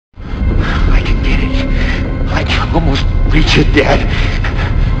Reach it, Dad.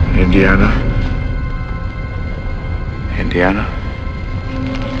 Indiana. Indiana.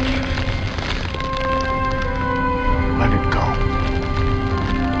 Let it go.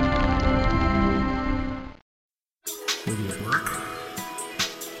 Maybe at work,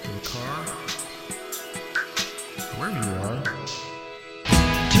 in the car, wherever you are.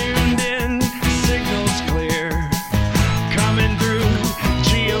 Tuned in, signals clear, coming through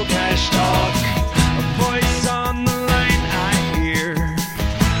Geocache Talk. A voice on the line I hear,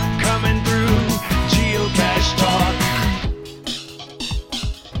 coming through Geocache Talk.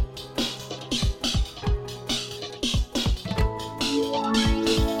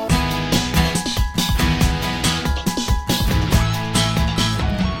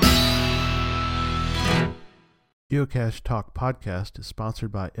 Geocache Talk podcast is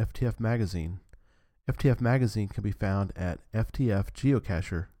sponsored by FTF Magazine. FTF Magazine can be found at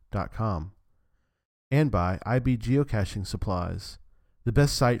ftfgeocacher.com and by IB Geocaching Supplies. The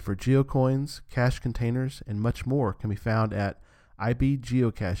best site for geocoins, cache containers, and much more can be found at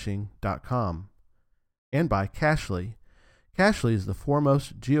ibgeocaching.com and by Cachly. Cachly is the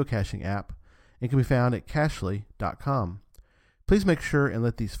foremost geocaching app and can be found at cachly.com. Please make sure and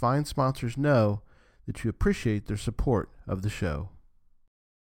let these fine sponsors know that you appreciate their support of the show.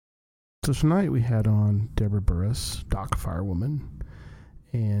 So tonight we had on Deborah Burris, Doc Firewoman,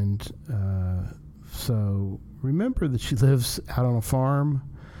 and so remember that she lives out on a farm,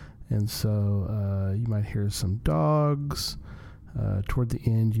 and so you might hear some dogs. Toward the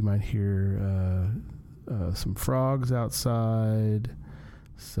end, you might hear some frogs outside.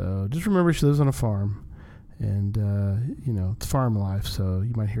 So just remember she lives on a farm, and it's farm life, so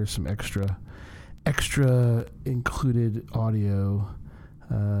you might hear some extra included audio.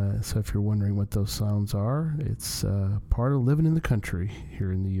 So if you're wondering what those sounds are, it's part of living in the country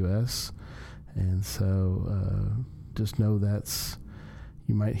here in the U.S. And so just know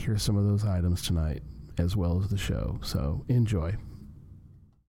you might hear some of those items tonight as well as the show. So enjoy.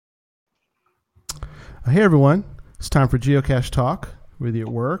 Hey everyone, it's time for Geocache Talk. Whether you're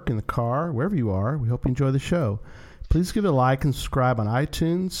at work, in the car, wherever you are, we hope you enjoy the show. Please give it a like and subscribe on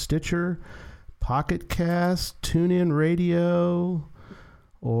iTunes, Stitcher, Pocket Cast, TuneIn Radio,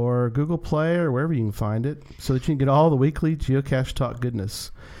 or Google Play, or wherever you can find it, so that you can get all the weekly Geocache Talk goodness.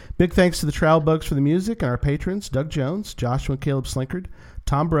 Big thanks to the Travel Bugs for the music and our patrons, Doug Jones, Joshua and Caleb Slinkard,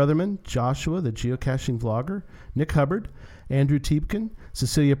 Tom Brotherman, Joshua, the geocaching vlogger, Nick Hubbard, Andrew Tiepkin,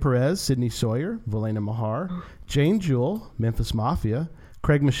 Cecilia Perez, Sydney Sawyer, Valena Mahar, Jane Jewell, Memphis Mafia,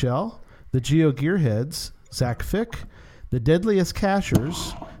 Craig Michelle, the Geo Gearheads, Zach Fick, the Deadliest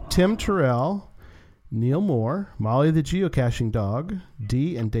Cachers, Tim Terrell, Neil Moore, Molly the Geocaching Dog,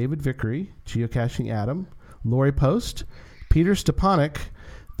 Dee and David Vickery, Geocaching Adam, Lori Post, Peter Stepanek,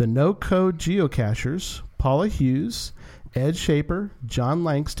 the No Code Geocachers, Paula Hughes, Ed Shaper, John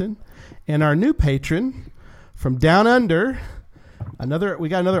Langston, and our new patron from down under, we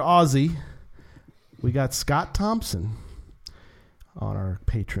got another Aussie. We got Scott Thompson on our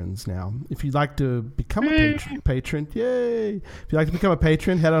patrons now. If you'd like to become a patron, yay! If you'd like to become a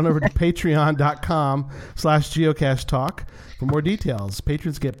patron, head on over to patreon.com/geocache talk for more details.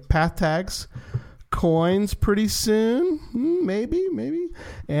 Patrons get path tags, coins pretty soon, maybe,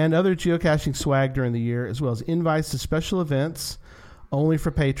 and other geocaching swag during the year, as well as invites to special events only for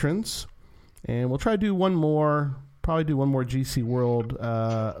patrons. And we'll try to do one more GC World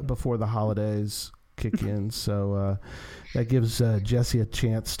before the holidays kick in. So that gives Jesse a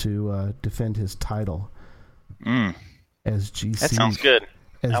chance to defend his title as GC. That sounds good.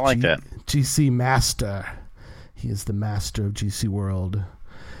 I like that. GC Master. He is the master of GC World.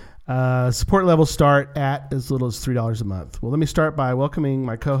 Support levels start at as little as $3 a month. Well, let me start by welcoming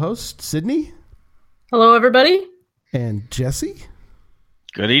my co-host, Sydney. Hello, everybody. And Jesse.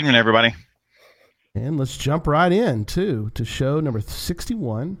 Good evening, everybody. And let's jump right in, to show number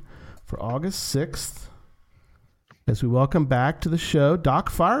 61 for August 6th. As we welcome back to the show, Doc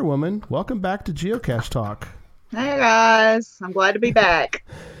Firewoman. Welcome back to Geocache Talk. Hey, guys. I'm glad to be back.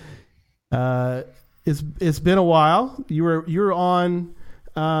 It's been a while. You were on...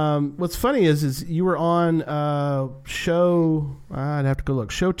 what's funny is you were on show... I'd have to go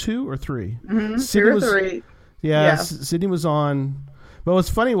look. Show 2 or 3? Mm-hmm, 2 or 3. Yeah. Sydney was on... But what's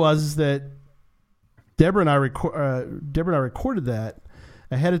funny was that Deborah and I recorded that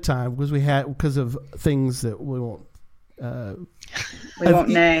ahead of time because of things that we won't We won't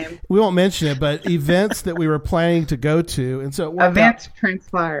name. We won't mention it, but events that we were planning to go to, and so it worked Events out.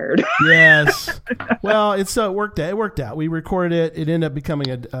 transpired. Yes. Well, it worked out. It worked out. We recorded it. It ended up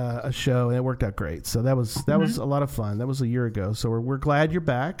becoming a show, and it worked out great. So that was a lot of fun. That was a year ago. So we're glad you're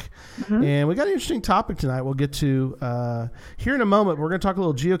back, and we got an interesting topic tonight. We'll get to here in a moment. We're going to talk a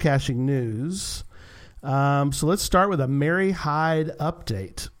little geocaching news. So let's start with a Mary Hyde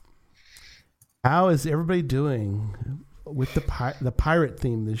update. How is everybody doing with the pirate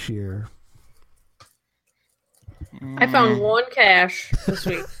theme this year? I found one cache this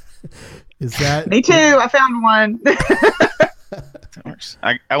week. Is that Me too. I found one.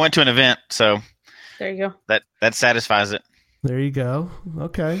 I went to an event, so There you go. that satisfies it. There you go.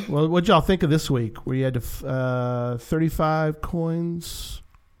 Okay. Well, what'd y'all think of this week? Where you had 35 coins.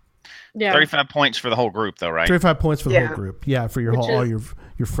 Yeah. 35 points for the whole group, though, right? 35 points for the whole group. Yeah, for your Which whole all is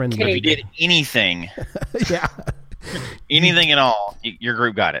your friends. If you did anything, Yeah. anything at all, your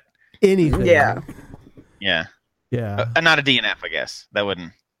group got it. Anything. Yeah. Yeah. Yeah. Not a DNF, I guess. That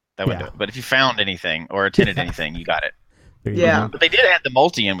wouldn't do it. But if you found anything or attended anything, you got it. There you Yeah. go. But they did add the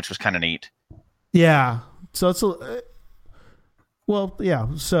multi in, which was kind of neat. Yeah. So it's well, yeah.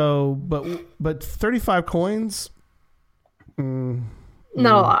 So, but 35 coins. Not a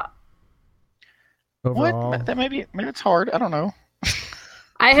lot. Overall. What? That maybe it's hard. I don't know.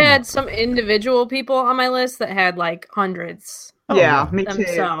 I had some individual people on my list that had like hundreds Yeah, me too.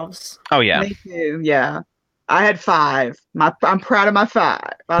 themselves. Oh yeah. Me too. Yeah. I had 5. I'm proud of my 5.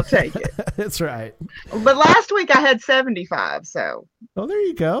 I'll take it. That's right. But last week I had 75. So Oh, there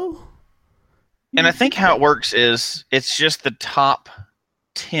you go. And I think how it works is it's just the top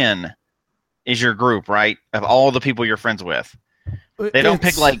 10 is your group, right? Of all the people you're friends with. They don't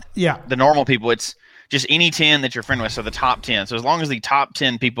pick like the normal people. It's just any 10 that you're friend with. So the top 10. So as long as the top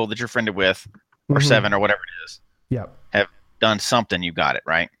 10 people that you're friended with, or 7 or whatever it is, Yep. have done something, you got it,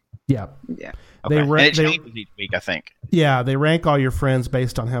 right? Yep. yeah. Okay. They And it changes each week, I think. Yeah, they rank all your friends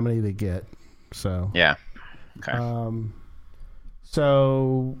based on how many they get. So Yeah. Okay.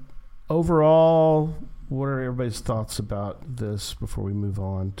 So overall, what are everybody's thoughts about this before we move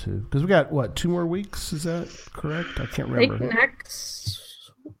on to? Because we got 2 more weeks? Is that correct? I can't I think remember.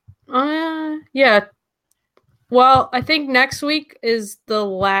 next. Yeah. Well, I think next week is the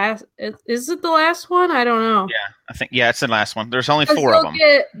last. Is it the last one? I don't know. Yeah, I think it's the last one. There's only 'Cause 4 of you'll them.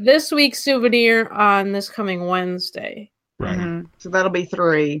 get this week's souvenir on this coming Wednesday. Right. Mhm. So that'll be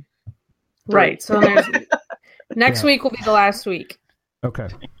 3. Right. So there's next week will be the last week. Okay.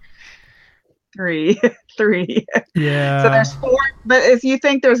 3. 3. Yeah. So there's 4. But if you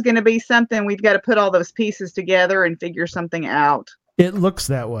think there's going to be something, we've got to put all those pieces together and figure something out. It looks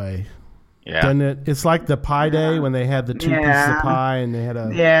that way, Yeah. doesn't it? It's like the Pi Day when they had the 2 pieces Yeah. of pie and they had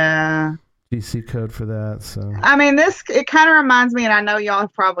a Yeah. DC code for that. So I mean, it kind of reminds me, and I know y'all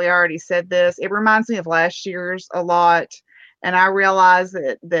have probably already said this, it reminds me of last year's a lot. And I realize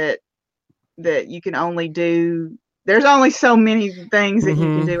that you can only do, there's only so many things that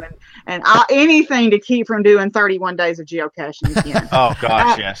you can do. And anything to keep from doing 31 days of geocaching again. Oh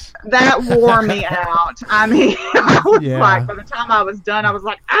gosh, yes. That wore me out. I mean, I was Yeah. like, by the time I was done, I was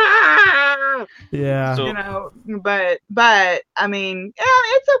like, ah, yeah. So- you know. But I mean, yeah,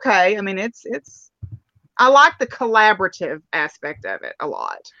 it's okay. I mean, it's. I like the collaborative aspect of it a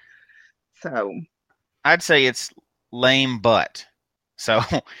lot. So I'd say it's lame, but so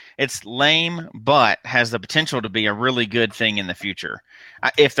it's lame, but has the potential to be a really good thing in the future.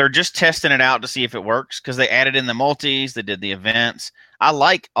 If they're just testing it out to see if it works, because they added in the multis, they did the events. I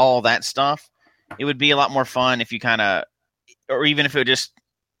like all that stuff. It would be a lot more fun if you or even if it just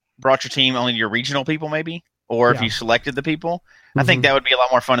brought your team only to your regional people, maybe, or if you selected the people. I think that would be a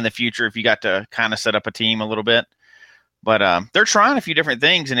lot more fun in the future if you got to kind of set up a team a little bit. But they're trying a few different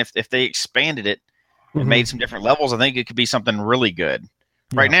things, and if they expanded it and made some different levels, I think it could be something really good.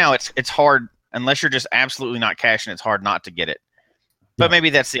 Right now, it's hard unless you're just absolutely not caching. It's hard not to get it. But maybe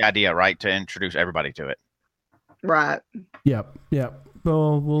that's the idea, right? To introduce everybody to it. right. Yep.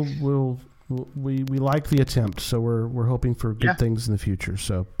 Well, we like the attempt, so we're hoping for good things in the future.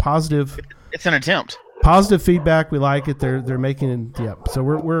 So positive. It's an attempt. Positive feedback. We like it. They're making it. Yep. So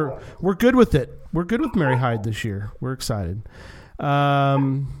we're good with it. We're good with Mary Hyde this year. We're excited. Just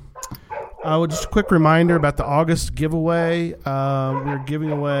a quick reminder about the August giveaway. We're giving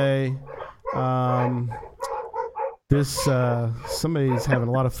away this. Somebody's having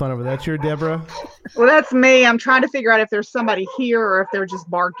a lot of fun over that. You're Deborah. Well, that's me. I'm trying to figure out if there's somebody here or if they're just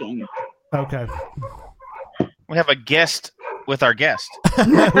barking. Okay. We have a guest with our guest.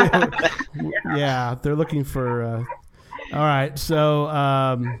 Yeah, they're looking for. All right, so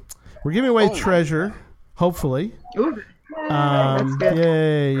we're giving away treasure. Hopefully, Ooh. That's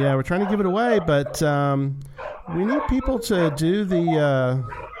good. Yeah, we're trying to give it away, but we need people to do the.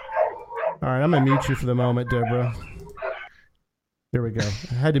 All right, I'm gonna mute you for the moment, Deborah. There we go.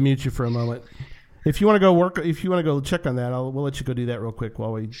 I had to mute you for a moment. If you want to go work, if you want to go check on that, we'll let you go do that real quick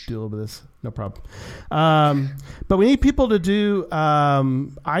while we do a little bit of this. No problem. But we need people to do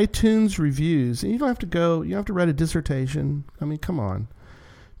iTunes reviews. And you don't have to go. You don't have to write a dissertation. I mean, come on.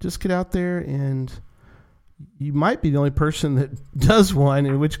 Just get out there, and you might be the only person that does one.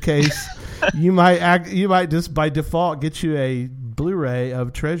 In which case, you might just by default get you a Blu-ray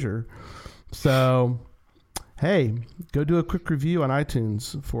of Treasure. So. Hey, go do a quick review on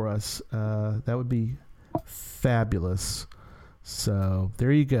iTunes for us. That would be fabulous. So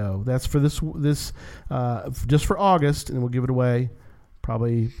there you go. That's for this just for August, and we'll give it away.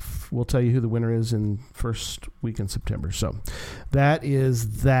 Probably we'll tell you who the winner is in first week in September. So that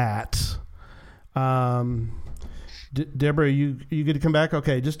is that. Deborah, you get to come back?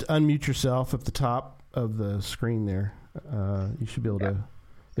 Okay, just unmute yourself at the top of the screen there. You should be able to.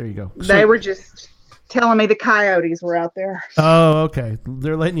 There you go. They were just telling me the coyotes were out there. Oh, okay.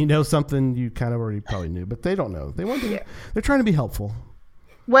 They're letting you know something you kind of already probably knew, but they don't know. They want to. Yeah. They're trying to be helpful.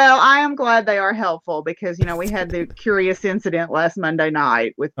 Well, I am glad they are helpful because we had the curious incident last Monday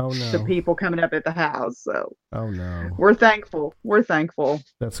night with the people coming up at the house. So, we're thankful. We're thankful.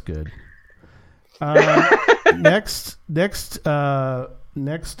 That's good. Next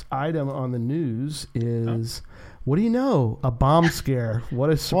item on the news is what do you know? A bomb scare. What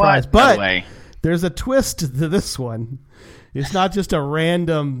a surprise! What? But there's a twist to this one. It's not just a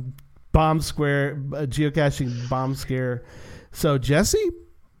random geocaching bomb scare. So, Jesse?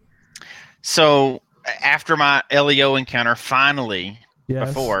 So, after my LEO encounter, finally,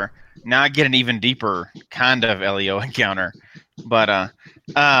 before, now I get an even deeper kind of LEO encounter. But,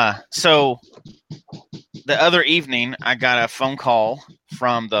 so, the other evening, I got a phone call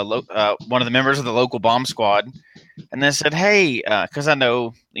from one of the members of the local bomb squad. And they said, hey, because I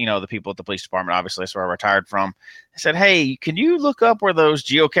know, the people at the police department, obviously, that's where I retired from. They said, hey, can you look up where those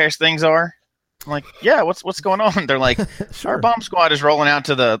geocache things are? I'm like, yeah, what's going on? They're like, Sure. Our bomb squad is rolling out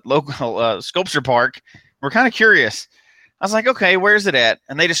to the local sculpture park. We're kind of curious. I was like, okay, where's it at?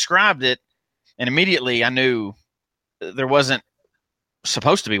 And they described it. And immediately I knew there wasn't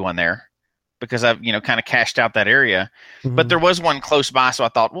supposed to be one there because I've, kind of cashed out that area. Mm-hmm. But there was one close by. So I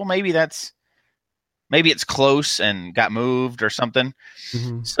thought, well, maybe it's close and got moved or something.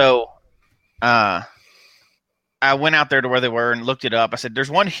 Mm-hmm. So I went out there to where they were and looked it up. I said, there's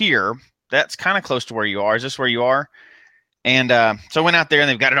one here that's kind of close to where you are. Is this where you are? And so I went out there and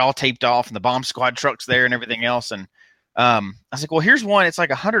they've got it all taped off and the bomb squad truck's there and everything else. And I was like, well, here's one. It's like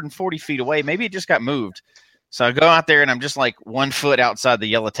 140 feet away. Maybe it just got moved. So I go out there and I'm just like 1 foot outside the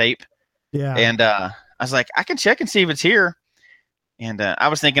yellow tape. Yeah. And I was like, I can check and see if it's here. And I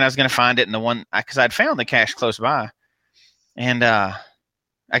was thinking I was going to find it in the one because I'd found the cache close by. And I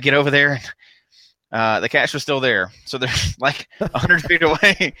get over there and the cache was still there. So there's like 100 feet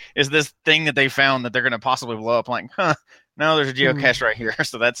away is this thing that they found that they're going to possibly blow up. I'm like, no, there's a geocache right here.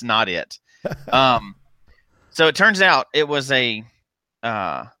 So that's not it. So it turns out it was a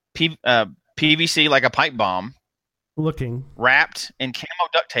PVC, like a pipe bomb. Looking. Wrapped in camo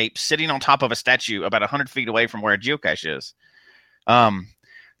duct tape sitting on top of a statue about 100 feet away from where a geocache is.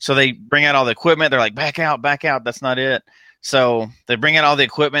 So they bring out all the equipment. They're like, back out. That's not it. So they bring out all the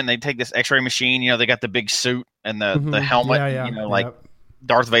equipment and they take this x-ray machine, they got the big suit and the helmet, like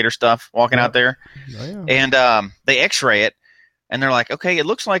Darth Vader stuff walking out there. Oh, yeah. And, they x-ray it and they're like, okay, it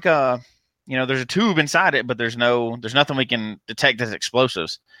looks like there's a tube inside it, but there's nothing we can detect as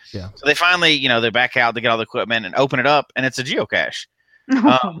explosives. Yeah. So they finally, they back out, they get all the equipment and open it up and it's a geocache.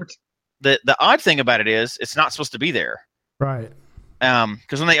 The odd thing about it is it's not supposed to be there. Right.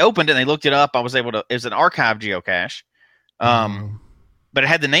 Because when they opened it and they looked it up, it was an archived geocache. But it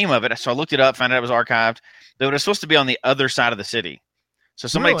had the name of it. So I looked it up, found out it was archived. But it was supposed to be on the other side of the city. So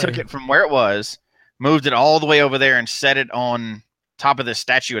somebody took it from where it was, moved it all the way over there and set it on top of this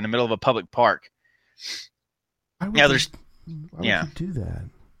statue in the middle of a public park. Why would you do that?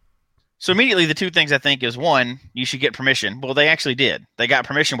 So immediately the two things I think is, one, you should get permission. Well, they actually did. They got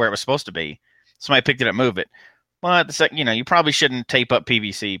permission where it was supposed to be. Somebody picked it up, moved it. But you probably shouldn't tape up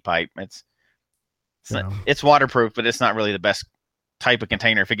PVC pipe. It's waterproof, but it's not really the best type of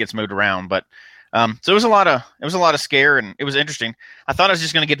container if it gets moved around. But so it was a lot of scare, and it was interesting. I thought I was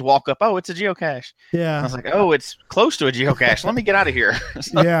just going to get to walk up. Oh, it's a geocache. Yeah. I was like, oh, it's close to a geocache. Let me get out of here.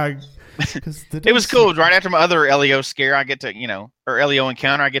 Yeah. It was cool. Right after my other LEO scare, I get to, or LEO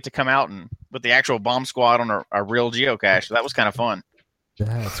encounter, I get to come out and with the actual bomb squad on a real geocache. So that was kind of fun.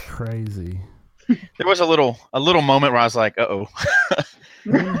 That's crazy. there was a little moment where I was like, "Uh-oh."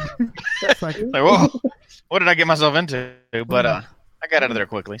 It's like, Like, whoa, what did I get myself into? But I got out of there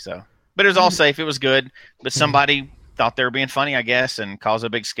quickly. So, but it was all safe. It was good. But somebody thought they were being funny, I guess, and caused a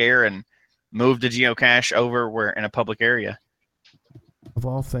big scare and moved the geocache over where in a public area. of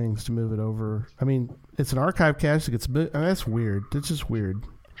all things, to move it over. I mean, it's an archive cache that gets. I mean, that's weird. It's just weird.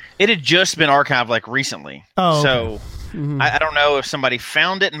 It had just been archived like recently. Oh, okay. So Mhm. I don't know if somebody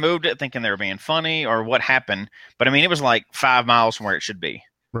found it and moved it thinking they were being funny or what happened. But I mean, it was like 5 miles from where it should be.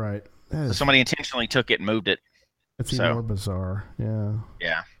 Right. That So is, somebody intentionally took it and moved it. that's even more bizarre. Yeah.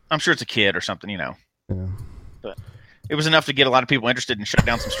 Yeah. I'm sure it's a kid or something, Yeah. It was enough to get a lot of people interested and shut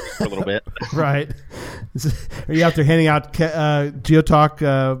down some streets for a little bit. Right. Are you out there handing out GeoTalk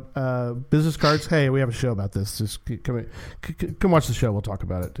business cards? Hey, we have a show about this. Just come watch the show. We'll talk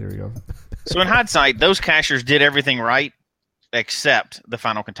about it. There you go. So in hindsight, those cachers did everything right, except the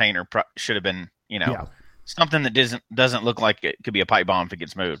final container should have been, Yeah. something that doesn't look like it could be a pipe bomb if it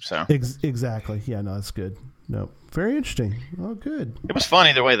gets moved. So Exactly. Yeah, no, that's good. No, very interesting. Oh, good. it was fun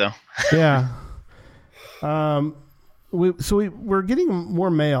either way, though. Yeah. We're getting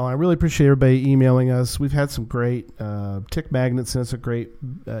more mail. I really appreciate everybody emailing us. We've had some great Tick Magnet sent us a great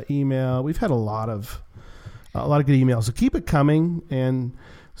email. We've had a lot of good emails. So keep it coming. And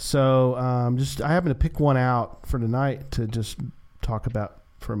so I happen to pick one out for tonight to just talk about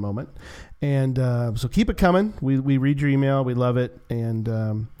for a moment. And so keep it coming. We read your email. We love it.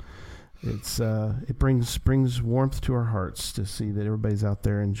 And it brings warmth to our hearts to see that everybody's out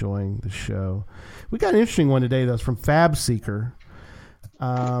there enjoying the show. We got an interesting one today that's from Fab Seeker,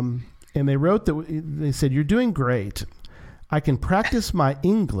 and they wrote that they said, "You're doing great. I can practice my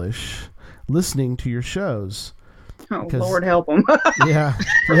English listening to your shows." Oh, Lord help them. Yeah.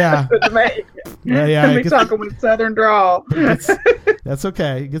 Yeah. It gets- talking with Southern drawl. That's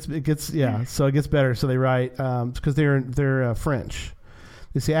okay. It gets so it gets better. So they write because they're French.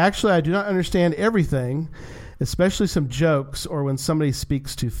 They say, "Actually, I do not understand everything, especially some jokes or when somebody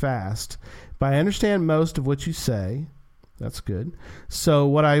speaks too fast. But I understand most of what you say." That's good. So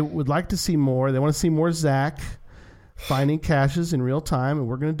what I would like to see more, they want to see more Zach finding caches in real time, and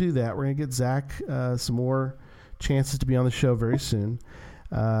we're going to do that. We're going to get Zach some more chances to be on the show very soon,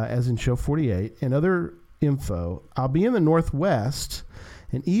 as in show 48, and other info. I'll be in the Northwest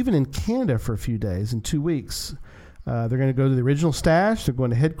and even in Canada for a few days in 2 weeks. They're going to go to the original stash. They're going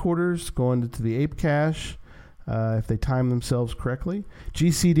to headquarters, going to the Ape Cache, if they time themselves correctly,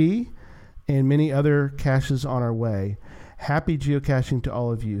 GCD, and many other caches on our way. Happy geocaching to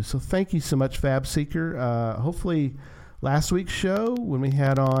all of you. So thank you so much, Fab Seeker. Hopefully last week's show, when we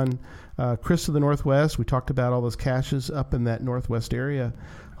had on Chris of the Northwest, we talked about all those caches up in that Northwest area.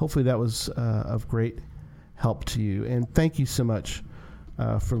 Hopefully that was of great help to you. And thank you so much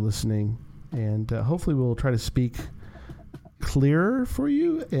for listening. And hopefully we'll try to speak clearer for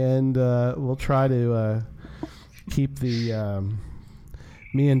you, and we'll try to keep the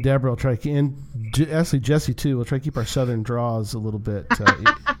me and Deborah will try to, and actually Jesse too, we'll try to keep our southern draws a little bit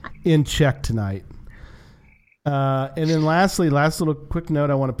in check tonight. And then last little quick note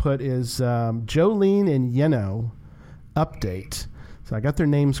I want to put is Jolene and Yeno update. So I got their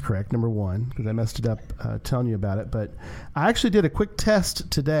names correct, number one, because I messed it up telling you about it. But I actually did a quick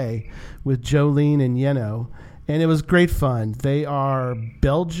test today with Jolene and Yeno, and it was great fun. They are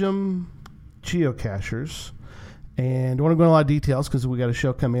Belgium geocachers, and I want to go into a lot of details because we got a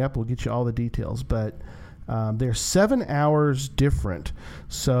show coming up. We'll get you all the details, but they're 7 hours different.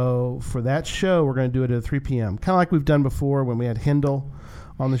 So for that show, we're going to do it at 3 p.m., kind of like we've done before when we had Hindle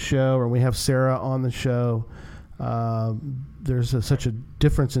on the show or we have Sarah on the show. There's such a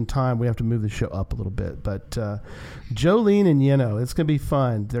difference in time. We have to move the show up a little bit. But Jolene and Yeno, it's going to be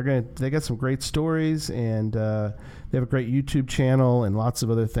fun. They got some great stories, and they have a great YouTube channel and lots of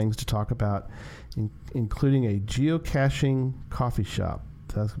other things to talk about, including a geocaching coffee shop.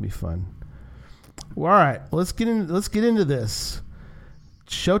 That's going to be fun. Well, all right, let's get into this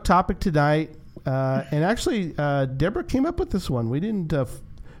show topic tonight. And actually, Deborah came up with this one. We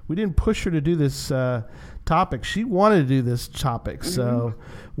didn't push her to do this topic. She wanted to do this topic, so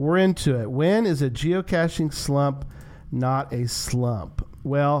we're into it. When is a geocaching slump not a slump?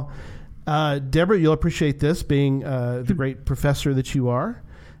 Well, Deborah, you'll appreciate this, being the great professor that you are,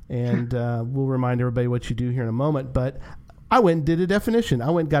 and we'll remind everybody what you do here in a moment. But I went and did a definition. I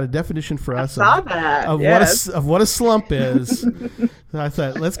went and got a definition for us of what a slump is. So I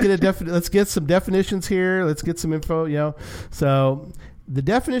thought, let's get some definitions here. Let's get some info. So the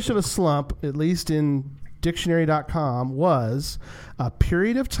definition of a slump, at least in dictionary.com, was a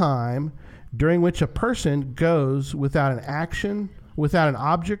period of time during which a person goes without an action without an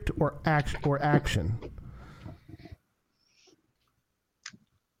object or action.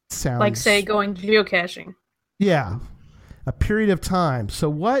 Sounds Like, say, going geocaching. Yeah, a period of time. So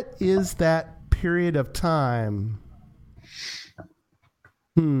what is that period of time?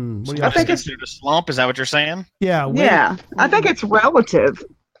 What do you I think it's considered a slump. Is that what you're saying? yeah. Yeah, I think it's relative.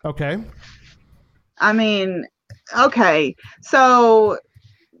 Okay. I mean, okay, so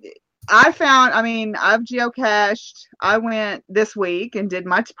I've geocached. I went this week and did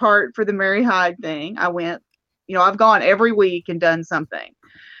my part for the Mary Hyde thing. I went, I've gone every week and done something,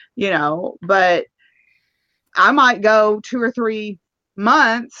 but I might go 2 or 3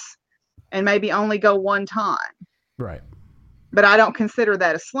 months and maybe only go one time. Right. But I don't consider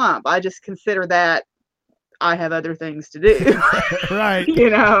that a slump. I just consider that I have other things to do. Right.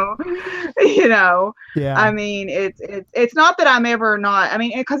 Yeah. Yeah. I mean, it's not that I'm ever not. I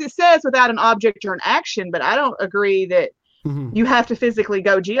mean, because it says without an object or an action, but I don't agree that you have to physically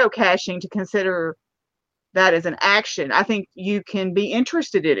go geocaching to consider that as an action. I think you can be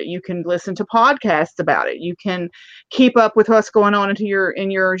interested in it. You can listen to podcasts about it. You can keep up with what's going on in your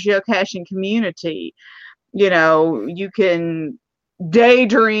geocaching community. You can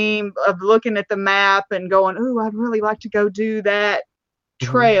daydream of looking at the map and going, "Ooh, I'd really like to go do that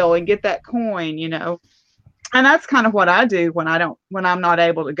trail and get that coin," And that's kind of what I do when I'm not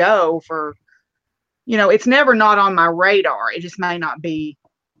able to go for, it's never not on my radar. It just may not be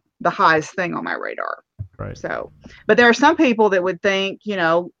the highest thing on my radar. Right. So, but there are some people that would think,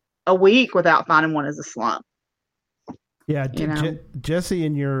 a week without finding one is a slump. Yeah. Jesse,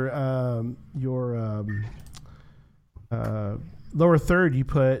 in your lower third, you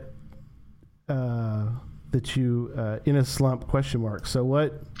put that you in a slump ? So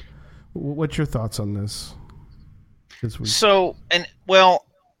what's your thoughts on this? So,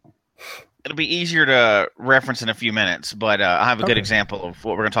 it'll be easier to reference in a few minutes, but I have a good example of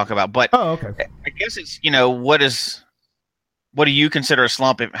what we're going to talk about. But okay. I guess it's, what do you consider a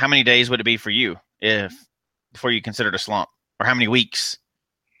slump? How many days would it be for you before you considered a slump, or how many weeks?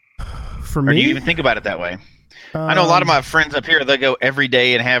 For or me, do you even think about it that way? I know a lot of my friends up here, they go every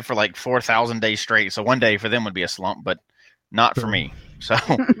day and have for like 4,000 days straight. So one day for them would be a slump, but not for me. So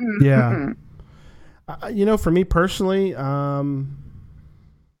yeah, for me personally, I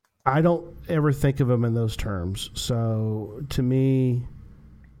don't ever think of them in those terms. So to me,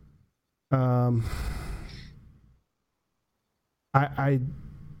 I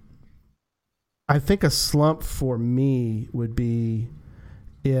think a slump for me would be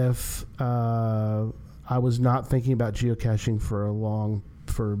if I was not thinking about geocaching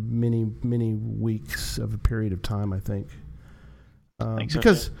for many weeks of a period of time. I think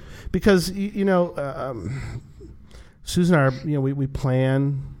because Susan and I, we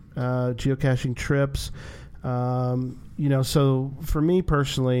plan geocaching trips. So for me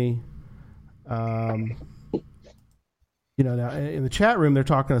personally, now in the chat room, they're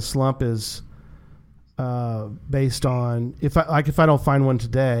talking a slump is based on if I don't find one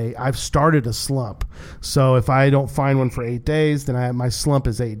today, I've started a slump. So if I don't find one for 8 days, then my slump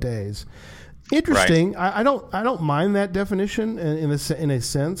is 8 days. Interesting. Right. I don't mind that definition in a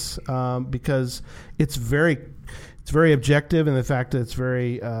sense because it's very objective in the fact that it's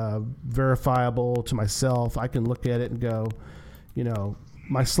very verifiable to myself. I can look at it and go,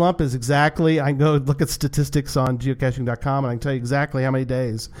 my slump is exactly, I can go look at statistics on geocaching.com and I can tell you exactly how many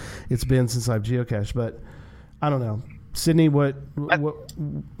days it's been since I've geocached. But I don't know. Sydney, what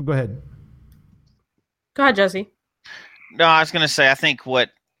go ahead. Go ahead, Jesse. No, I was going to say, I think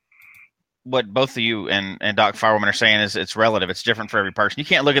what both of you and Doc Firewoman are saying is it's relative. It's different for every person. You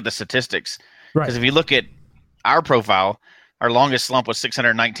can't look at the statistics. Right. Because if you look at our profile, our longest slump was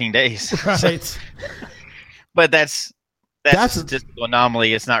 619 days. Right. So, but that's a statistical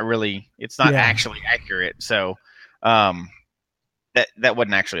anomaly. It's not actually accurate. So that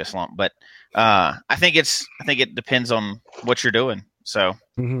wasn't actually a slump. But I think it depends on what you're doing. So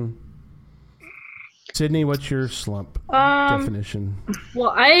Sydney, what's your slump definition?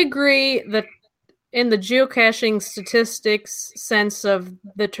 Well, I agree that in the geocaching statistics sense of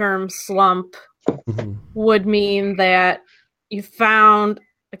the term slump would mean that you found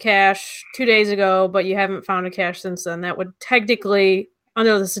a cache 2 days ago, but you haven't found a cache since then. That would technically,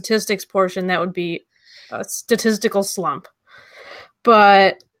 under the statistics portion, that would be a statistical slump.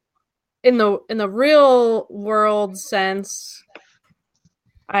 But in the real world sense,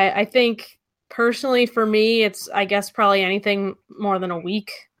 I think personally for me, it's, I guess, probably anything more than a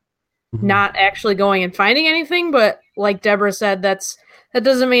week, not actually going and finding anything. But like Deborah said, that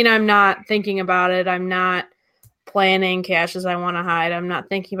doesn't mean I'm not thinking about it. I'm not planning caches I want to hide. I'm not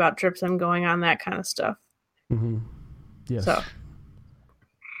thinking about trips I'm going on, that kind of stuff. Yes. So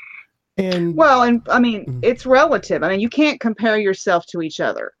And Well, and I mean, Mhm. it's relative. I mean, you can't compare yourself to each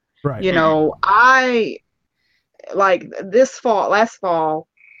other. right. You know, I like last fall,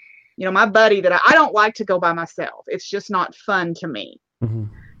 you know, my buddy that I don't like to go by myself. It's just not fun to me. hmm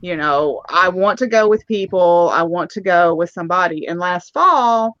You know, I want to go with people. I want to go with somebody. And last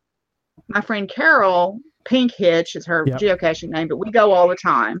fall, my friend Carol, Pink Hitch is her Yep. geocaching name, but we go all the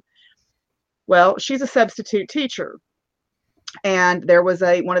time. Well, she's a substitute teacher. And there was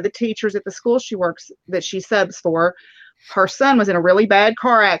one of the teachers at the school she works that she subs for. Her son was in a really bad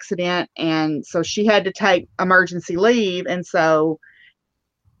car accident, and so she had to take emergency leave. And so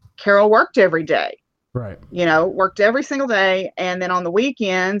Carol worked every day, Right. you know, worked every single day. And then on the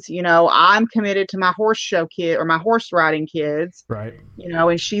weekends, you know, I'm committed to my horse show kid or my horse riding kids, Right. you know,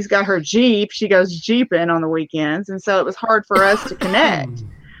 and she's got her Jeep. She goes Jeeping on the weekends. And so it was hard for us to connect.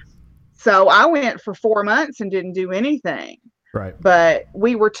 So I went for 4 months and didn't do anything. Right. But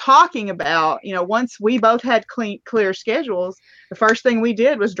we were talking about, you know, once we both had clear schedules, the first thing we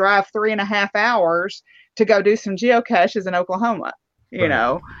did was drive 3.5 hours to go do some geocaches in Oklahoma, you Right.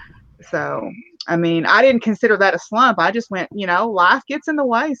 know. So, I mean, I didn't consider that a slump. I just went, you know, life gets in the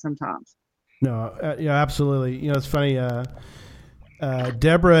way sometimes. No, yeah, absolutely. You know, it's funny.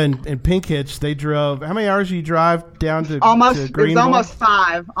 Deborah and Pink Hitch, they drove. How many hours did you drive down to Almost, to it was Greenville? almost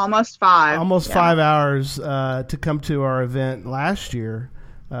 5. Almost 5. Almost Yeah. 5 hours to come to our event last year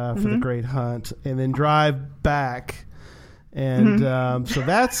for the Great Hunt, and then drive back. And so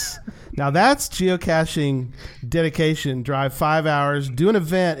that's geocaching dedication. Drive 5 hours, do an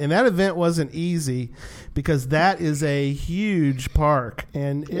event, and that event wasn't easy because that is a huge park,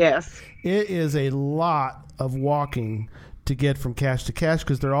 and Yes. it is a lot of walking to get from cache to cache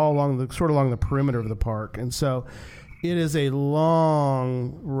because they're all along the perimeter of the park, and so it is a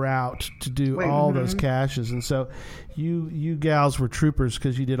long route to do all those caches. And so you gals were troopers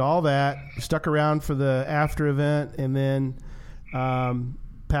because you did all that, stuck around for the after event, and then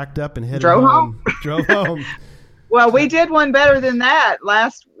packed up and headed Drove home. Drove home. Well, we did one better than that.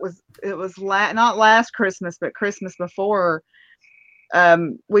 Not last Christmas, but Christmas before.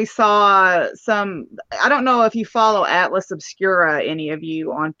 We saw some. I don't know if you follow Atlas Obscura, any of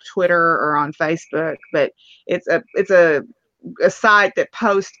you, on Twitter or on Facebook, but it's a site that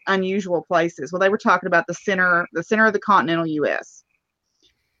posts unusual places. Well, they were talking about the center of the continental U.S.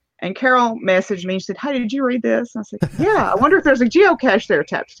 And Carol messaged me and said, "Hey, did you read this?" And I said, "Yeah. I wonder if there's a geocache there."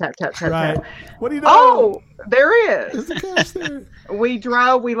 Tap tap tap tap Right. tap. What do you know? Oh, there is. There's a cache there.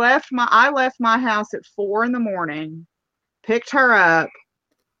 I left my house at 4 a.m, picked her up.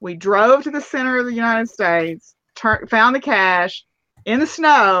 We drove to the center of the United States, found the cache in the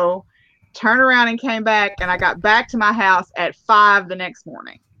snow, turned around and came back, and I got back to my house at 5 the next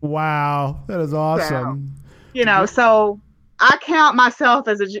morning. Wow, that is awesome. You know, so I count myself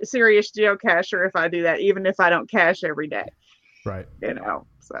as a serious geocacher if I do that, even if I don't cache every day. Right. You know,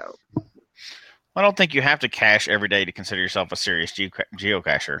 so. I don't think you have to cache every day to consider yourself a serious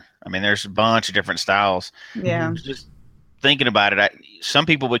geocacher. I mean, there's a bunch of different styles. Yeah. Just thinking about it, some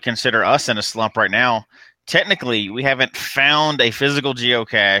people would consider us in a slump right now. Technically, we haven't found a physical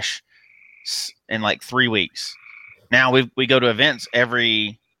geocache in like 3 weeks. Now we go to events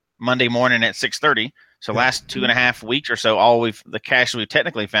every Monday morning at 6:30. So last 2.5 weeks or so, the caches we've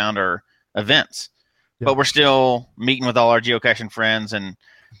technically found are events. Yeah. But we're still meeting with all our geocaching friends and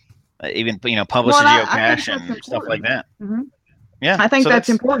even publish Well, a I geocache think that's and stuff like that. Mhm. Yeah, I think so that's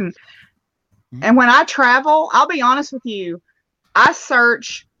important. And when I travel, I'll be honest with you, I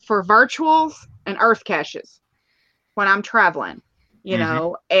search for virtuals and earth caches when I'm traveling, you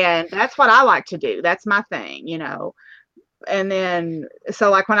know, and that's what I like to do. That's my thing, you know. And then,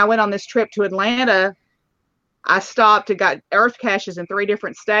 so like when I went on this trip to Atlanta, I stopped and got earth caches in 3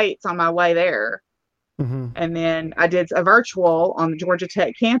 different states on my way there. Mm-hmm. And then I did a virtual on the Georgia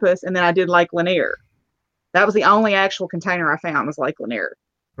Tech campus, and then I did Lake Lanier. That was the only actual container I found was Lake Lanier.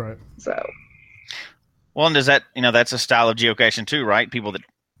 Right. So. Well, and does that, that's a style of geocaching too, right? People that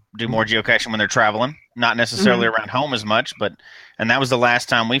do more geocaching when they're traveling, not necessarily around home as much, and that was the last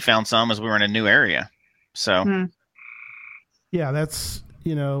time we found some as we were in a new area. So, yeah, that's,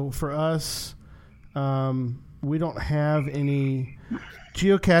 for us, we don't have any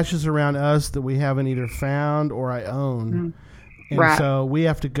geocaches around us that we haven't either found or I own. And Right. so we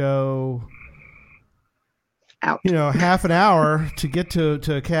have to go Out. half an hour to get to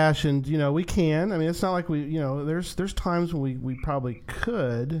a cache, and we can. I mean, it's not like we, there's times when we probably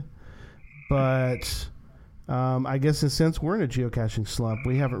could, but I guess since we're in a geocaching slump,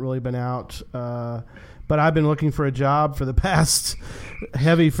 we haven't really been out. But I've been looking for a job for the past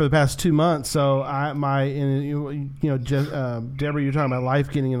 2 months. So Deborah, you're talking about life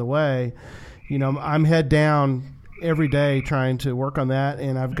getting in the way. I'm head down every day trying to work on that,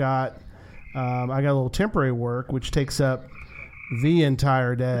 and I got a little temporary work which takes up the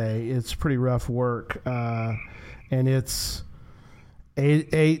entire day. It's pretty rough work, and it's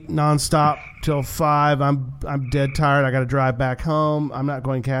 8 nonstop till 5. I'm dead tired. I got to drive back home. I'm not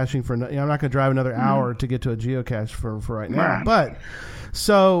going caching I'm not going to drive another hour to get to a geocache for right now. Right. But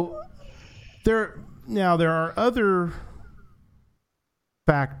so there are other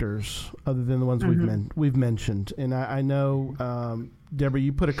factors other than the ones we've mentioned, and I know Deborah,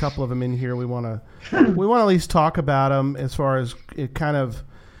 you put a couple of them in here. We want to at least talk about them as far as it kind of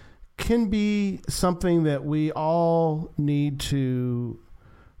can be something that we all need to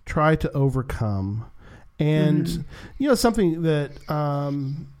try to overcome. And, something that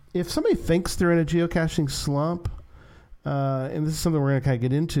if somebody thinks they're in a geocaching slump, and this is something we're going to kind of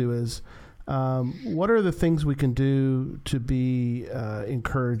get into, is what are the things we can do to be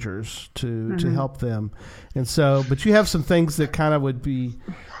encouragers to help them? And so, but you have some things that kind of would be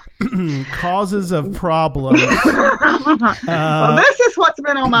causes of problems. Well, this is what's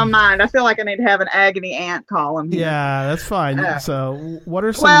been on my mind. I feel like I need to have an agony aunt column here. Yeah, that's fine. So what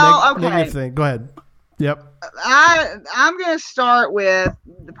are some negative things? Go ahead. Yep. I'm going to start with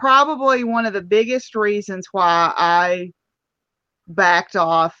probably one of the biggest reasons why I backed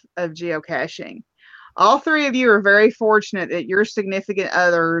off of geocaching. All three of you are very fortunate that your significant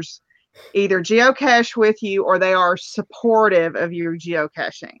others either geocache with you or they are supportive of your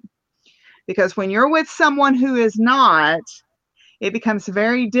geocaching. Because when you're with someone who is not, it becomes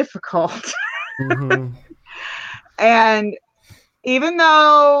very difficult. And even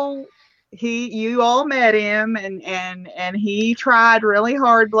though you all met him and he tried really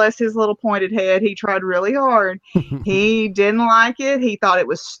hard, bless his little pointed head, he tried really hard. He didn't like it. He thought it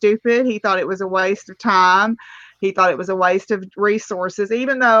was stupid. He thought it was a waste of time. He thought it was a waste of resources,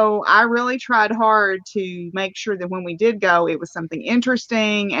 even though I really tried hard to make sure that when we did go, it was something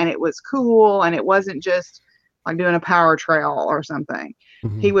interesting and it was cool and it wasn't just like doing a power trail or something.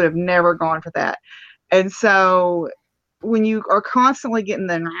 He would have never gone for that. And so when you are constantly getting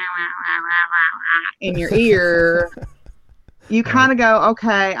the in your ear, you kind of go,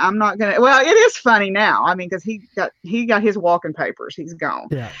 okay, I'm not going to, well, it is funny now. I mean, because he got his walking papers. He's gone,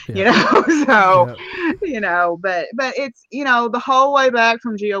 so, but it's, the whole way back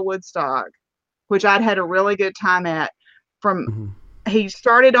from Geo Woodstock, which I'd had a really good time at he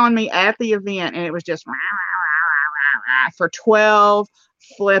started on me at the event and it was just for 12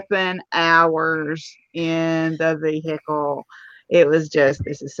 flipping hours in the vehicle. It was just,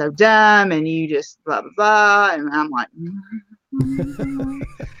 this is so dumb, and you just blah, blah, blah. And I'm like,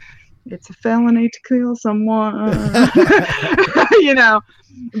 it's a felony to kill someone,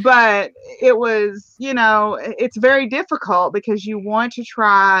 but it was, it's very difficult because you want to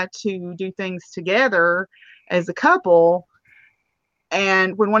try to do things together as a couple.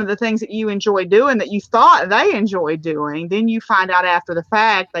 And when one of the things that you enjoy doing that you thought they enjoyed doing, then you find out after the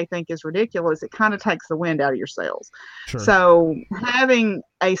fact they think is ridiculous, it kind of takes the wind out of your sails. Sure. So having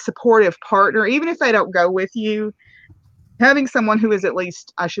a supportive partner, even if they don't go with you, having someone who is at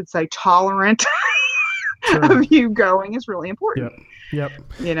least, I should say, tolerant of you going is really important. Yep.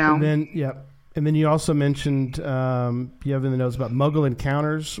 And then you also mentioned you have in the notes about Muggle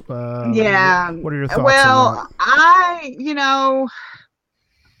encounters. What are your thoughts on that? Well,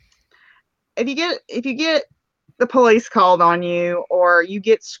 if you get the police called on you or you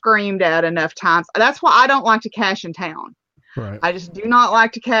get screamed at enough times, that's why I don't like to cache in town. Right. I just do not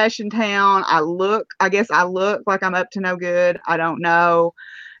like to cache in town. I guess I look like I'm up to no good. I don't know.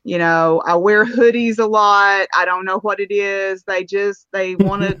 I wear hoodies a lot. I don't know what it is. They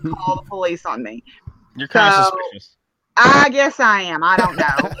want to call the police on me. You're kind of suspicious. I guess I am. I don't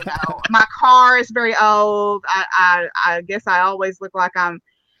know. My car is very old. I guess I always look like I'm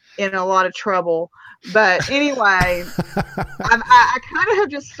in a lot of trouble. But anyway, I kind of have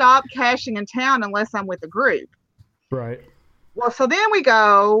just stopped caching in town unless I'm with a group. Right. Well, so then we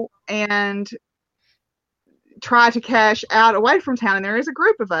go and try to cache out away from town, and there is a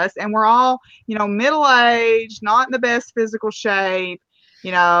group of us, and we're all, middle-aged, not in the best physical shape,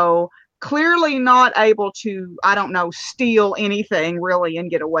 clearly not able to, steal anything really and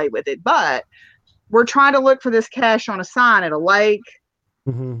get away with it. But we're trying to look for this cache on a sign at a lake.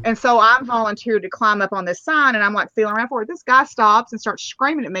 And so I'm volunteered to climb up on this sign, and I'm like feeling around for it. This guy stops and starts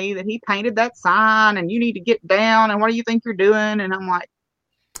screaming at me that he painted that sign and you need to get down and what do you think you're doing? And I'm like,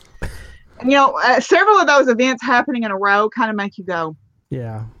 Several of those events happening in a row kind of make you go,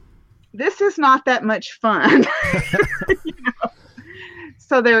 Yeah. this is not that much fun.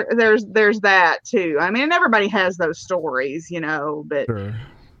 So there's that too. I mean, everybody has those stories, but Sure.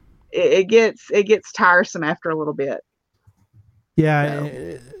 it gets tiresome after a little bit. Yeah,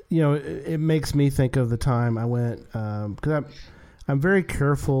 it makes me think of the time I went because I'm very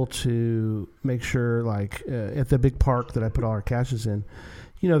careful to make sure, like at the big park that I put all our caches in,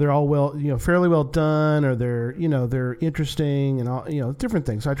 they're all fairly well done, or they're interesting and all, different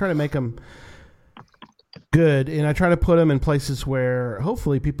things. So I try to make them good, and I try to put them in places where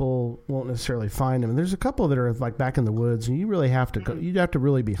hopefully people won't necessarily find them. And there's a couple that are like back in the woods, and you really have to go. You have to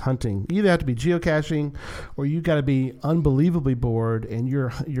really be hunting. You either have to be geocaching, or you got to be unbelievably bored, and you're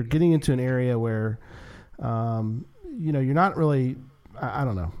getting into an area where, you're not really. I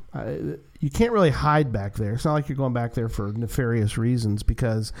don't know. You can't really hide back there. It's not like you're going back there for nefarious reasons,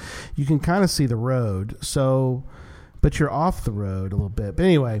 because you can kind of see the road. So. But you're off the road a little bit. But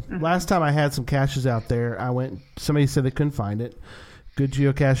anyway, last time I had some caches out there, I went. Somebody said they couldn't find it. Good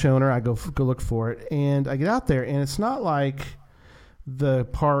geocache owner. I go look for it, and I get out there, and it's not like the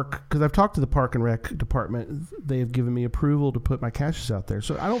park, because I've talked to the park and rec department. They have given me approval to put my caches out there,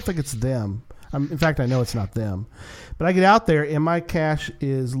 so I don't think it's them. In fact, I know it's not them. But I get out there, and my cache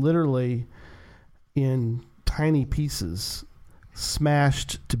is literally in tiny pieces,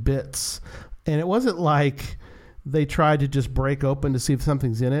 smashed to bits, and it wasn't like they tried to just break open to see if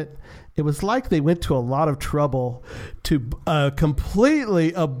something's in it. It was like they went to a lot of trouble to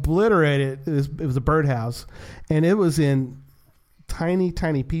completely obliterate it. It was a birdhouse, and it was in tiny,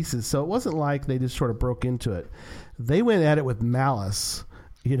 tiny pieces. So it wasn't like they just sort of broke into it. They went at it with malice,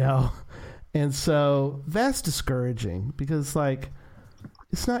 And so that's discouraging, because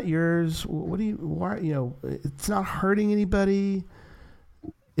it's not yours. It's not hurting anybody.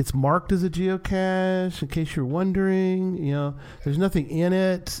 It's marked as a geocache, in case you're wondering. There's nothing in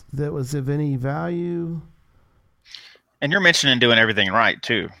it that was of any value. And you're mentioning doing everything right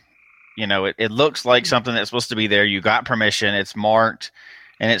too. It looks like something that's supposed to be there. You got permission. It's marked,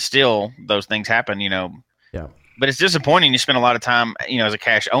 and it's still, those things happen. Yeah. But it's disappointing. You spend a lot of time, as a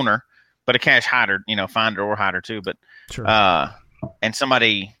cache owner, but a cache hider, finder or hider too. But sure. And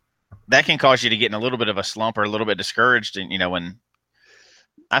somebody that can cause you to get in a little bit of a slump or a little bit discouraged, and when.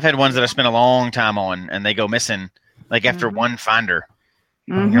 I've had ones that I spent a long time on, and they go missing like after one finder.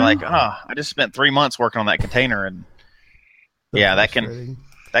 And you're like, I just spent 3 months working on that container, and that can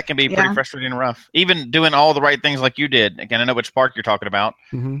be pretty frustrating and rough. Even doing all the right things like you did. Again, I know which park you're talking about,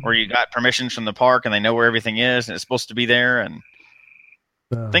 where you got permissions from the park and they know where everything is and it's supposed to be there, and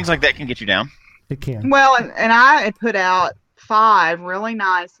things like that can get you down. It can. Well, and I had put out 5 really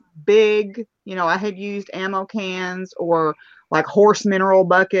nice big. I had used ammo cans or like horse mineral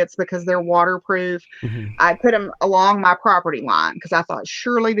buckets because they're waterproof. I put them along my property line because I thought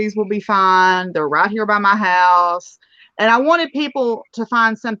surely these will be fine. They're right here by my house. And I wanted people to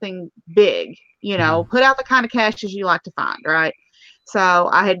find something big, put out the kind of caches you like to find, right? So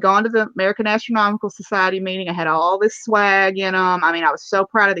I had gone to the American Astronomical Society meeting. I had all this swag in them. I mean, I was so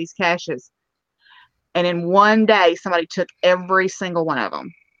proud of these caches. And in one day, somebody took every single one of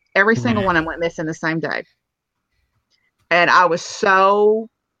them. Every single one of them went missing the same day. And I was so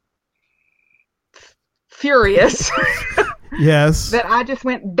furious yes, that I just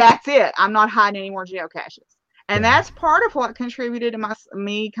went, that's it. I'm not hiding any more geocaches. And that's part of what contributed to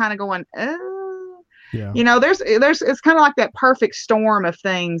me kind of going, it's kind of like that perfect storm of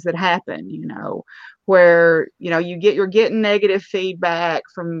things that happen, where, you're getting negative feedback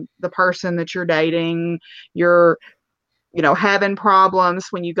from the person that you're dating. You're, having problems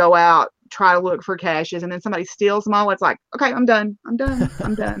when you go out, try to look for caches, and then somebody steals them all. It's like, okay, I'm done. I'm done.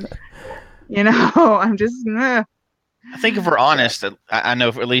 I'm just. I think if we're honest, I know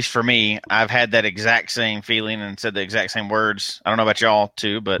at least for me, I've had that exact same feeling and said the exact same words. I don't know about y'all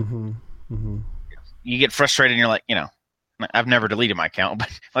too, but you get frustrated and you're like, I've never deleted my account, but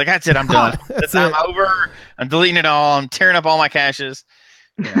like I said, I'm done. I'm over. I'm deleting it all. I'm tearing up all my caches.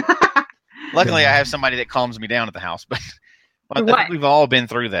 Luckily, I have somebody that calms me down at the house, but I think we've all been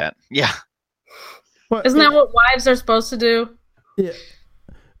through that. Yeah. Isn't that what wives are supposed to do? Yeah.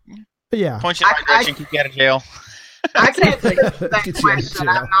 Yeah. Point you in the right direction, keep you out of jail. I can't speak to that question.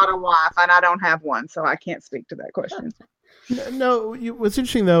 I'm not a wife, and I don't have one, so I can't speak to that question. No, what's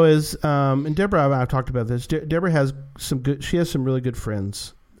interesting though is, and Deborah and I have talked about this. Deborah has she has some really good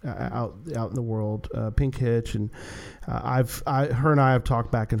friends out in the world. Pink Hitch, and her and I have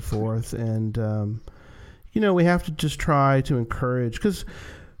talked back and forth, and we have to just try to encourage, because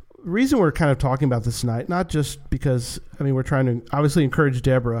the reason we're kind of talking about this tonight, not just because, I mean, we're trying to obviously encourage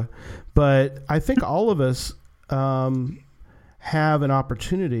Deborah, but I think all of us have an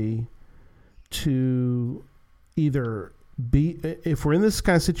opportunity to either be, if we're in this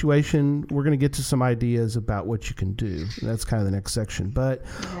kind of situation, we're going to get to some ideas about what you can do. And that's kind of the next section. But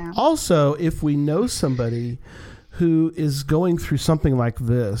also, if we know somebody who is going through something like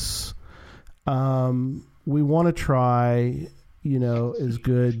this, we want to try, as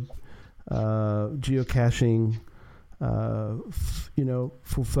good geocaching,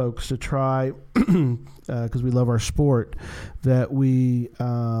 for folks to try, because we love our sport, that we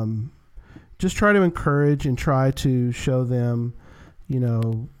just try to encourage and try to show them,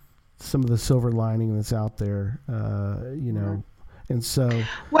 some of the silver lining that's out there, and so.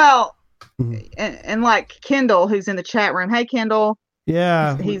 Well, and like Kendall, who's in the chat room. Hey, Kendall.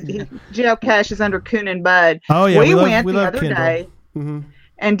 Yeah. He's geocaches under Coon and Bud. Oh, yeah. We went the other day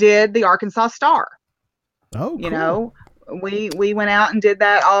and did the Arkansas Star. Oh, cool. We went out and did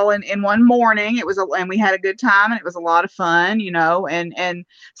that all in one morning. And we had a good time, and it was a lot of fun, and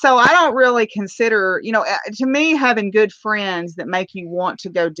so I don't really consider, to me, having good friends that make you want to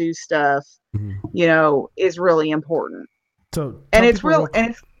go do stuff, is really important. So,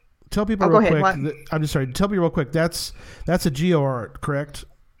 tell people real quick. I'm just sorry. Tell me real quick. That's a geo art, correct?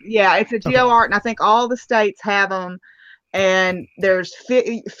 Yeah, it's a geo art, and I think all the states have them, and there's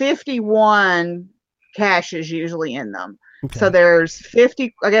 51 caches usually in them. Okay. So there's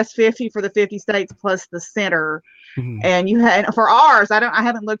 50 for the 50 states plus the center. And for ours, I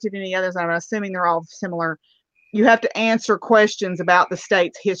haven't looked at any others. I'm assuming they're all similar. You have to answer questions about the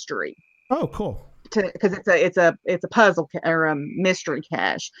state's history. Oh, cool. Because it's a puzzle or a mystery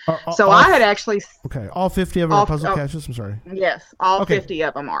cache. I had actually all 50 of them are puzzle caches. I'm sorry. Yes, all 50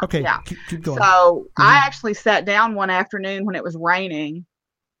 of them are. Okay, yeah. Keep going. So I actually sat down one afternoon when it was raining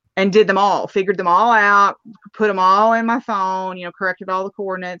and did them all, figured them all out, put them all in my phone, corrected all the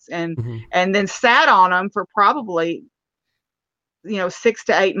coordinates, and then sat on them for probably 6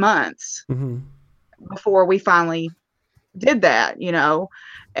 to 8 months before we finally did that,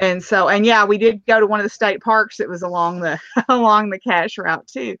 and so, we did go to one of the state parks that was along the cache route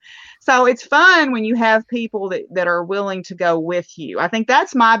too. So it's fun when you have people that are willing to go with you. I think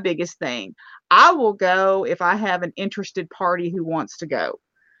that's my biggest thing. I will go if I have an interested party who wants to go.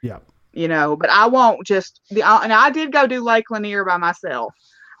 Yeah. But I won't just be, and I did go do Lake Lanier by myself.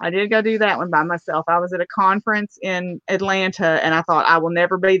 I did go do that one by myself. I was at a conference in Atlanta, and I thought, I will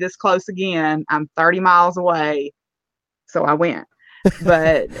never be this close again. I'm 30 miles away. So I went.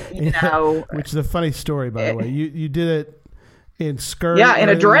 But, which is a funny story, by the way. You did it in skirt. Yeah, in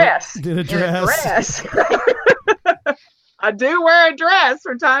a dress. Did a dress. I do wear a dress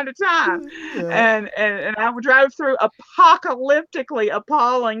from time to time. Yeah. And I drove through apocalyptically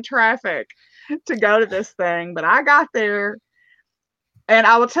appalling traffic to go to this thing. But I got there, and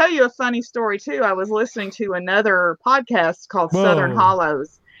I will tell you a funny story too. I was listening to another podcast called Southern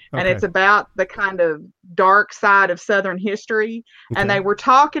Hollows. And it's about the kind of dark side of Southern history. Okay. And they were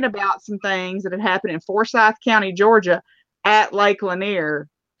talking about some things that had happened in Forsyth County, Georgia, at Lake Lanier,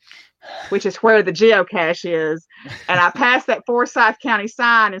 which is where the geocache is. And I passed that Forsyth County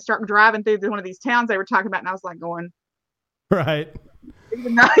sign and started driving through one of these towns they were talking about. And I was like going, right.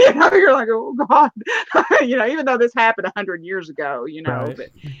 Even though, you're like, oh God, even though this happened 100 years ago, right.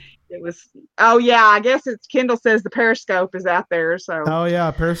 But it was, I guess it's Kendall says the Periscope is out there. So,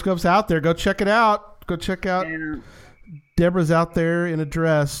 Periscope's out there. Go check it out. Go check out. Yeah. Deborah's out there in a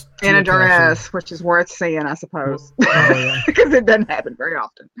dress. In a dress, which is worth seeing, I suppose. Because it doesn't happen very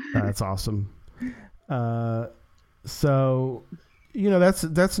often. That's awesome. So, that's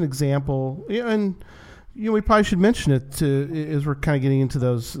an example. And, we probably should mention it as we're kind of getting into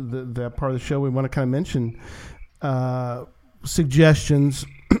that part of the show. We want to kind of mention suggestions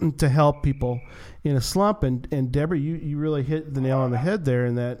to help people in a slump. And Deborah, you really hit the nail on the head there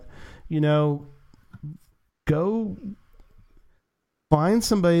in that, go find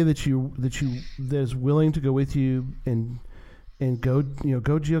somebody that is willing to go with you and go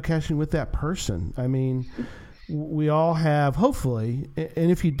geocaching with that person. I mean, we all have, hopefully, and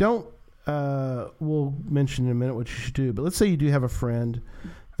if you don't, we'll mention in a minute what you should do. But let's say you do have a friend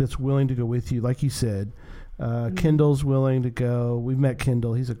that's willing to go with you, like you said. Kendall's willing to go. We've met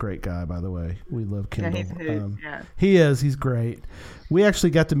Kendall. He's a great guy, by the way. We love Kendall. He is. He's great. We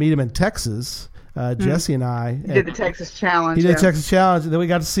actually got to meet him in Texas. Jesse and I. He did the Texas Challenge. He did the Texas Challenge. And then we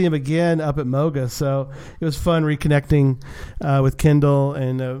got to see him again up at Moga. So it was fun reconnecting with Kendall,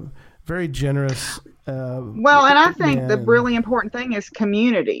 and very generous Well, and I think the and- really important thing is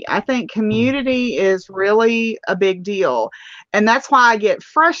community. I think community is really a big deal. And that's why I get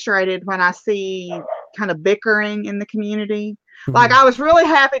frustrated when I see kind of bickering in the community. Like, I was really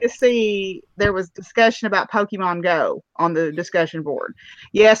happy to see there was discussion about Pokemon Go on the discussion board.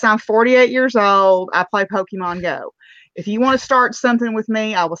 Yes, I'm 48 years old. I play Pokemon Go. If you want to start something with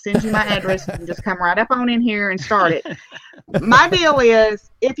me, I will send you my address. You can just come right up on in here and start it. My deal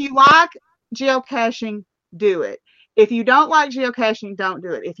is, if you like geocaching, do it. If you don't like geocaching, don't do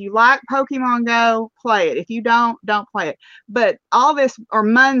it. If you like Pokemon Go, play it. If you don't play it. But all this, or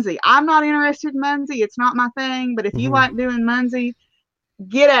Munzie, I'm not interested in Munzie. It's not my thing. But if you like doing Munzie,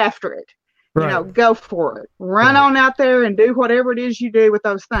 get after it. Right. You know, go for it. Run on out there and do whatever it is you do with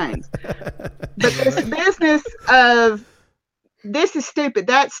those things. But this business of, this is stupid,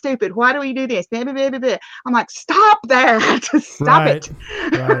 that's stupid, why do we do this? Blah, blah, blah, blah, blah. I'm like, stop that. Stop Right.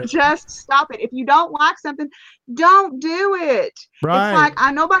 it. Just stop it. If you don't like something, don't do it. Right. It's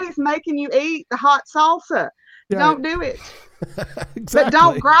like, nobody's making you eat the hot salsa. Yeah. Don't do it. Exactly. But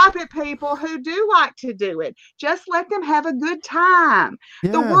don't gripe at people who do like to do it. Just let them have a good time.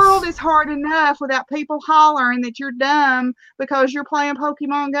 The Yes. world is hard enough without people hollering that you're dumb because you're playing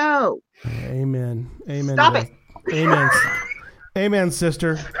Pokemon Go. Amen. Amen. Stop to it. that. Amen. Amen,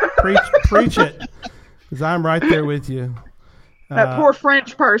 sister. Preach it. Because I'm right there with you. That poor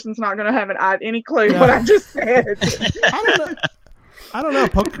French person's not going to have any clue what I just said. I don't know.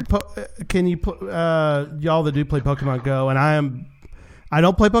 Can you y'all that do play Pokemon Go, and I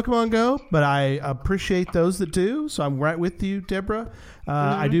don't play Pokemon Go, but I appreciate those that do. So I'm right with you, Deborah.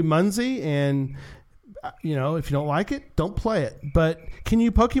 I do Munzie, and you know, if you don't like it, don't play it. But can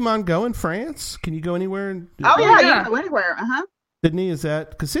you Pokemon Go in France? Can you go anywhere? Oh yeah, you yeah. can go anywhere. Sydney, is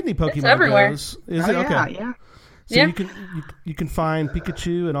that because Sydney Pokemon everywhere. goes? Is Oh it yeah, okay? yeah. So Yeah. you can find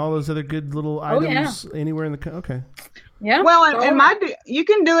Pikachu and all those other good little items anywhere in the okay. Yeah. Well, and you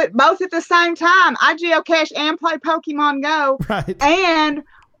can do it both at the same time. I geocache and play Pokemon Go, Right. and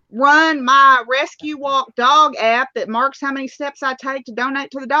run my Rescue Walk dog app that marks how many steps I take to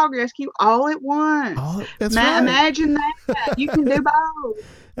donate to the dog rescue all at once. Oh, that's right. Imagine that. You can do both.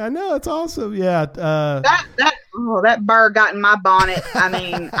 I know, it's awesome. Yeah. That bird got in my bonnet. I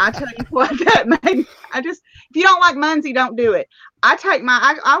mean, I tell you what, that made. If you don't like Munzie, don't do it. I take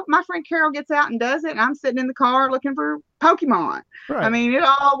my friend Carol gets out and does it, and I'm sitting in the car looking for Pokemon. Right. I mean, it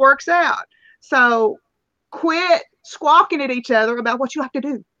all works out. So quit squawking at each other about what you have to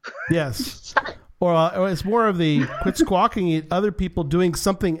do. Yes. Or it's more of the quit squawking at other people doing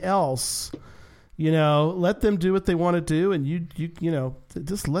something else. You know, let them do what they want to do, and you know,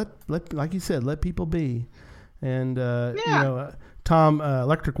 just let like you said, let people be. And you know, Tom,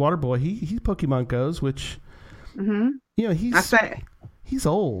 Electric Water Boy, he Pokemon Goes, which you know, he's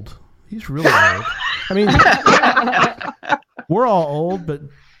old. He's really old. I mean, we're all old, but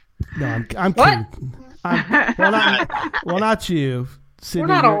no, I'm What? kidding. Well, not you, Sydney. We're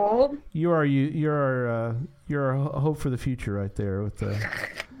not old. You're a hope for the future right there with the.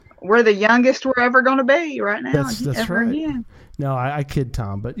 We're the youngest we're ever going to be right now. That's ever right. Again. No, I kid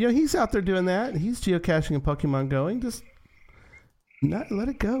Tom, but you know, he's out there doing that. He's geocaching and Pokemon going. Just not let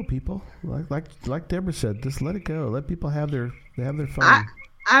it go, people. Like Deborah said, just let it go. Let people have their fun.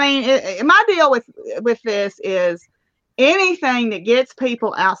 I mean, my deal with this is anything that gets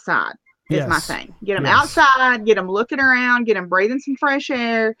people outside is my thing. Get them outside, get them looking around, get them breathing some fresh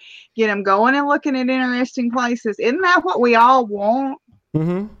air, get them going and looking at interesting places. Isn't that what we all want?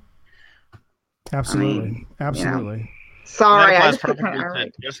 Mm-hmm. Absolutely. I mean, Absolutely. You know, sorry, That I applies just get kind of perfectly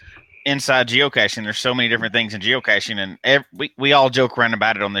early. to just inside geocaching. There's so many different things in geocaching, and we all joke around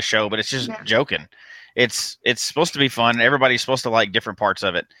about it on this show, but it's just joking. It's supposed to be fun. Everybody's supposed to like different parts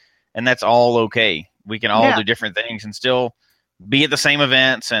of it, and that's all okay. We can all do different things and still be at the same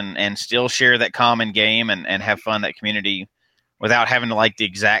events and still share that common game and have fun, that community, without having to like the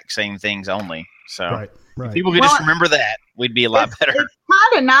exact same things only. So Right. if people could just remember that, we'd be a lot better. It's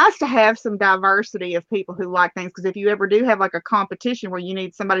kind of nice to have some diversity of people who like things, because if you ever do have like a competition where you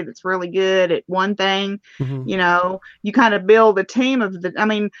need somebody that's really good at one thing, you know, you kind of build a team of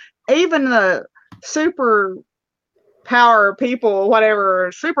even the super power people,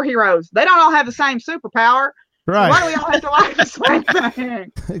 whatever, superheroes, they don't all have the same superpower. Right. Why do we all have to like the same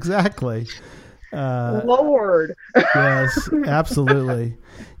thing? Exactly. Lord. Yes, absolutely.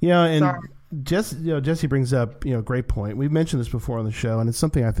 You know, and Sorry. Jesse brings up, you know, a great point. We've mentioned this before on the show, and it's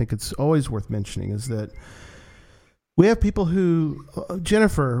something I think it's always worth mentioning, is that we have people who,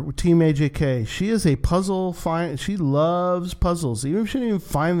 Jennifer, Team AJK, she is a puzzle she loves puzzles. Even if she didn't even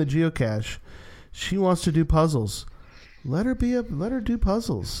find the geocache, she wants to do puzzles. Let her do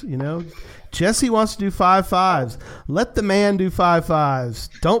puzzles. You know, Jesse wants to do 5-5s. Let the man do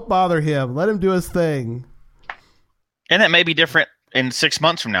 5-5s. Don't bother him. Let him do his thing. And that may be different in 6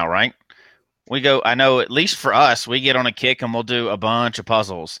 months from now, right? I know at least for us, we get on a kick and we'll do a bunch of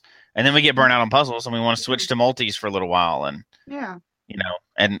puzzles. And then we get burnt out on puzzles and we want to switch to multis for a little while. And,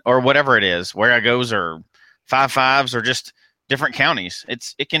 or whatever it is, where I goes or 5-5s or just different counties.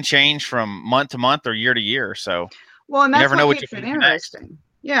 It can change from month to month or year to year. So, well, and that's never know what what keeps you it can do next. interesting.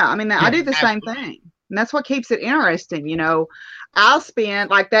 Yeah, I mean, I do the same thing, and that's what keeps it interesting. You know, I'll spend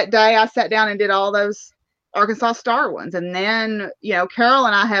like that day I sat down and did all those Arkansas Star ones, and then Carol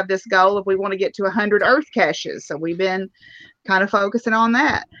and I have this goal of we want to get to 100 Earth caches, so we've been kind of focusing on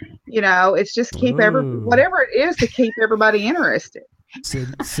that. It's just keep whatever it is to keep everybody interested.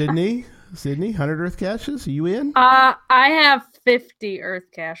 Sydney, 100 Earth caches. Are you in? I have 50 Earth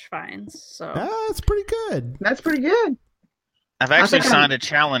cache finds. So that's pretty good. That's pretty good. I've actually signed a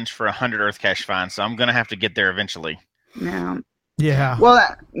challenge for 100 Earth cache finds, so I'm going to have to get there eventually. Yeah. Yeah.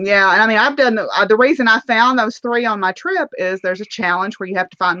 Well, yeah. And I mean, I've done the reason I found those 3 on my trip is there's a challenge where you have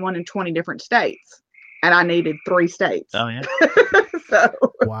to find one in 20 different states, and I needed 3 states. Oh yeah. So.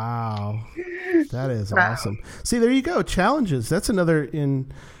 Wow, that is awesome. See, there you go. Challenges. That's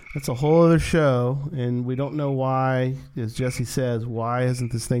a whole other show, and we don't know why, as Jesse says, why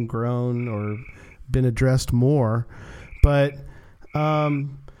hasn't this thing grown or been addressed more? But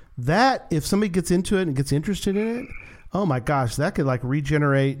that if somebody gets into it and gets interested in it, oh my gosh, that could like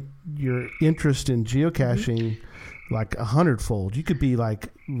regenerate your interest in geocaching like 100-fold. You could be like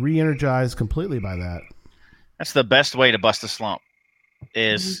re-energized completely by that. That's the best way to bust a slump.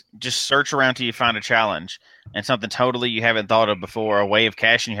 Is just search around till you find a challenge and something totally you haven't thought of before, a way of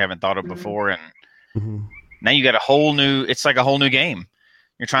caching you haven't thought of before, and now you got it's like a whole new game.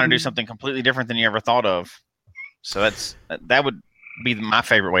 You're trying to do something completely different than you ever thought of. So that would be my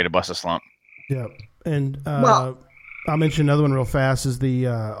favorite way to bust a slump. Yeah, and I'll mention another one real fast. Is the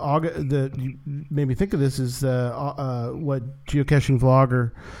you made me think of this is what Geocaching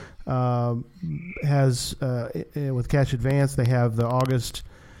Vlogger has with Cache Advance. They have the August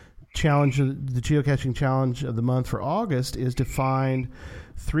challenge, the geocaching challenge of the month for August is to find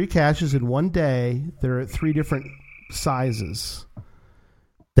 3 caches in one day. They're at 3 different sizes.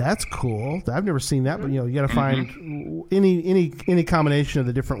 That's cool. I've never seen that, but you got to find any combination of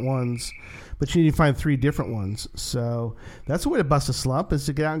the different ones, but you need to find 3 different ones. So that's a way to bust a slump, is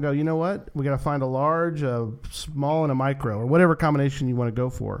to get out and go, you know what? We got to find a large, a small, and a micro, or whatever combination you want to go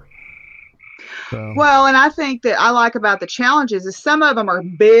for. So. Well, and I think that I like about the challenges is some of them are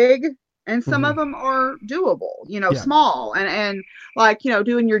big and some of them are doable, small and like,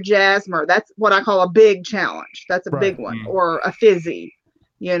 doing your Jasmer. That's what I call a big challenge. That's a big one. Or a fizzy,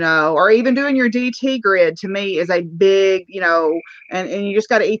 or even doing your DT grid to me is a big, and you just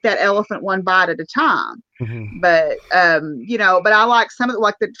got to eat that elephant one bite at a time. But, but I like some of the,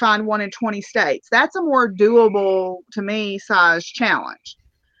 like the find 1 in 20 states. That's a more doable to me size challenge.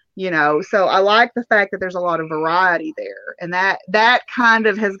 So I like the fact that there's a lot of variety there, and that kind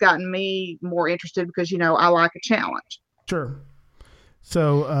of has gotten me more interested because, I like a challenge. Sure.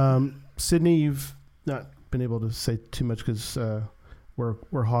 So, Sydney, you've not been able to say too much because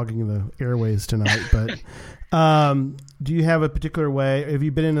we're hogging the airways tonight, but do you have a particular way? Have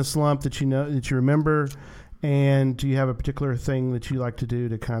you been in a slump that that you remember, and do you have a particular thing that you like to do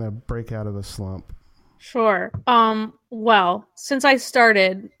to kind of break out of a slump? Sure. Well, since I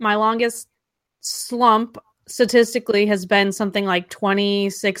started, my longest slump statistically has been something like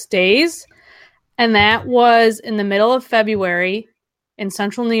 26 days. And that was in the middle of February in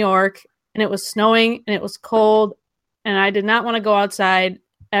central New York. And it was snowing and it was cold. And I did not want to go outside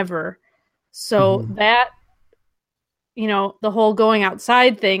ever. So that, the whole going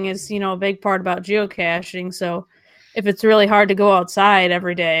outside thing is, a big part about geocaching. So if it's really hard to go outside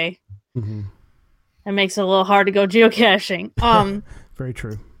every day, it makes it a little hard to go geocaching. Very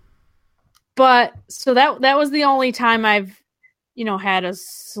true. But so that was the only time I've, had a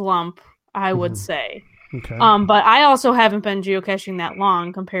slump, I would say. Okay. But I also haven't been geocaching that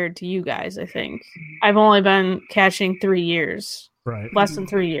long compared to you guys, I think. I've only been caching 3 years. Right. Less than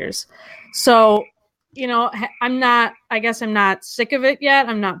 3 years. So, I'm not sick of it yet.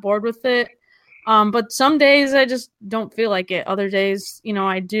 I'm not bored with it. But some days I just don't feel like it. Other days,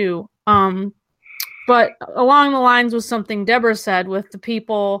 I do. But along the lines with something Deborah said with the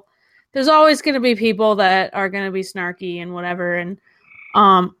people, there's always going to be people that are going to be snarky and whatever. And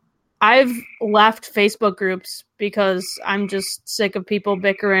I've left Facebook groups because I'm just sick of people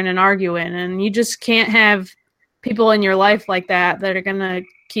bickering and arguing. And you just can't have people in your life like that are going to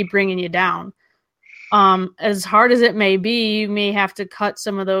keep bringing you down. As hard as it may be, you may have to cut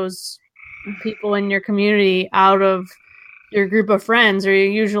some of those people in your community out of your group of friends or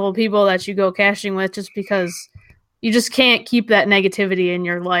your usual people that you go caching with, just because you just can't keep that negativity in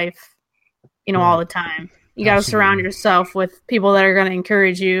your life, all the time. You got to surround yourself with people that are going to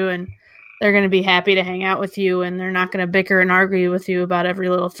encourage you, and they're going to be happy to hang out with you, and they're not going to bicker and argue with you about every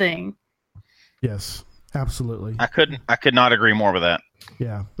little thing. Yes, absolutely. I could not agree more with that.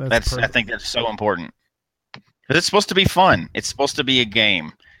 Yeah, I think that's so important, because it's supposed to be fun. It's supposed to be a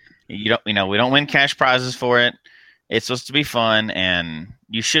game. We don't win cash prizes for it. It's supposed to be fun, and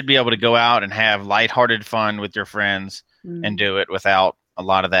you should be able to go out and have lighthearted fun with your friends and do it without a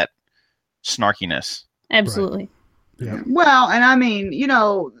lot of that snarkiness. Absolutely. Right. Yeah. Well, and I mean,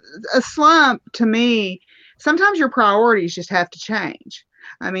 a slump, to me, sometimes your priorities just have to change.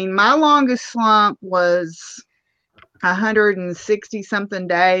 I mean, my longest slump was 160 something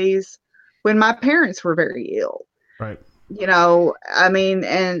days when my parents were very ill. Right. I mean,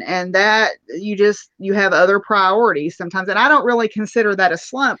 and that you have other priorities sometimes. And I don't really consider that a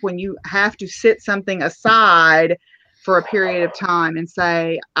slump when you have to sit something aside for a period of time and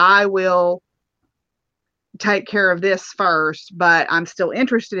say, I will take care of this first, but I'm still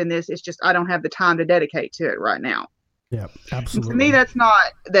interested in this. It's just I don't have the time to dedicate to it right now. Yeah, absolutely. And to me, that's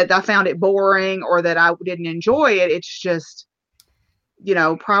not that I found it boring or that I didn't enjoy it. It's just,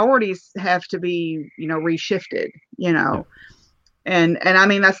 priorities have to be, reshifted, Yeah. And I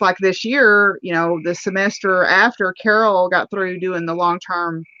mean, that's like this year, the semester after Carol got through doing the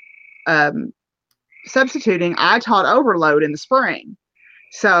long-term substituting, I taught overload in the spring.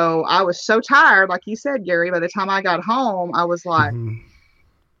 So I was so tired, like you said, Gary, by the time I got home, I was like,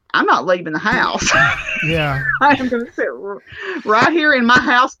 I'm not leaving the house. Yeah. I am going to sit right here in my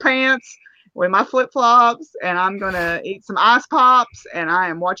house pants with my flip-flops, and I'm going to eat some ice pops, and I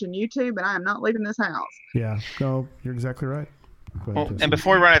am watching YouTube, and I am not leaving this house. Yeah. No, you're exactly right. Well, and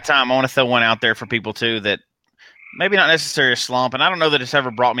before we run out of time, I want to throw one out there for people, too, that maybe not necessarily a slump, and I don't know that it's ever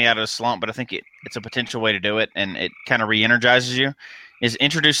brought me out of a slump, but I think it's a potential way to do it, and it kind of re-energizes you, is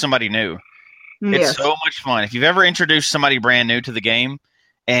introduce somebody new. Yes. It's so much fun. If you've ever introduced somebody brand new to the game,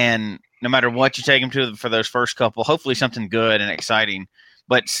 and no matter what you take them to for those first couple, hopefully something good and exciting,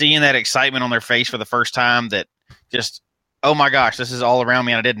 but seeing that excitement on their face for the first time, that just, oh my gosh, this is all around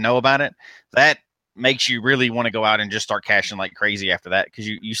me and I didn't know about it, that makes you really want to go out and just start cashing like crazy after that, because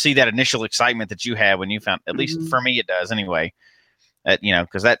you see that initial excitement that you had when you found, at least for me it does anyway,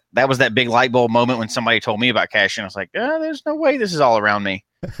 because that was that big light bulb moment when somebody told me about cashing. I was like, there's no way this is all around me.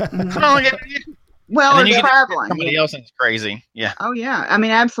 Well, and or then traveling. Somebody else is crazy. Yeah. Oh, yeah. I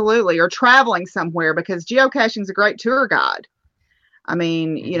mean, absolutely. Or traveling somewhere, because geocaching is a great tour guide. I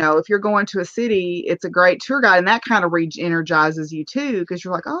mean, if you're going to a city, it's a great tour guide, and that kind of re-energizes you too, because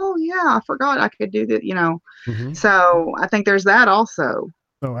you're like, oh yeah, I forgot I could do that, So I think there's that also.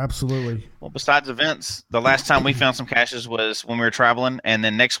 Oh, absolutely. Well, besides events, the last time we found some caches was when we were traveling, and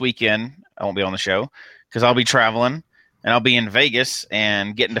then next weekend I won't be on the show because I'll be traveling, and I'll be in Vegas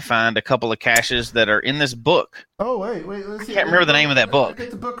and getting to find a couple of caches that are in this book. Oh, wait. Let's see. I can't remember the name of that book. Look at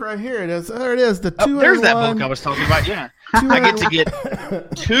the book right here. There it is. The 201. There's that book I was talking about, yeah. I get to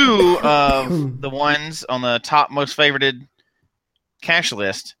get two of the ones on the top most favorited cache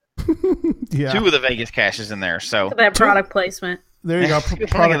list. Yeah. Two of the Vegas caches in there. So That product placement. There you go. Look at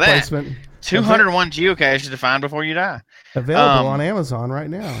Product that. placement. 201 geocaches to find before you die. Available on Amazon right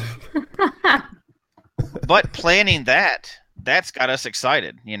now. But planning that's got us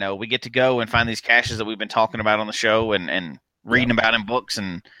excited. We get to go and find these caches that we've been talking about on the show and reading about in books,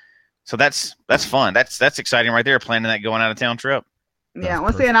 and so that's fun. That's exciting right there. Planning that going out of town trip. Yeah,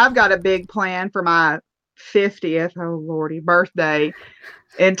 well, see, and I've got a big plan for my 50th, oh lordy, birthday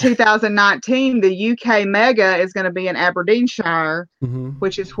in 2019. The UK Mega is going to be in Aberdeenshire,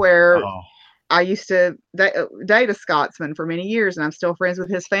 which is where I used to date a Scotsman for many years, and I'm still friends with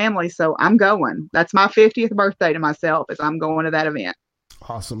his family. So I'm going. That's my 50th birthday to myself, is I'm going to that event.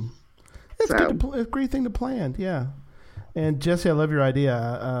 Awesome. It's a great thing to plan. Yeah. And Jesse, I love your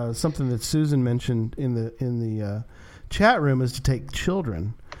idea. Something that Susan mentioned in the chat room is to take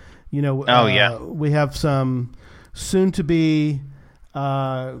children. We have some soon to be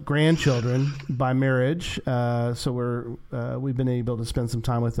grandchildren by marriage, so we've been able to spend some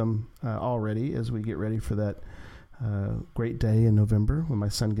time with them already as we get ready for that great day in November when my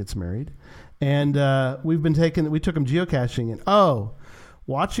son gets married. And we took them geocaching, and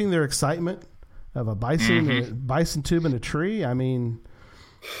watching their excitement of a bison tube in a tree. I mean,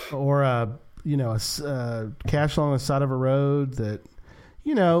 or a cache along the side of a road that.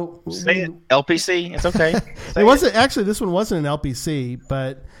 Say it, LPC. It's okay. It wasn't actually. This one wasn't an LPC,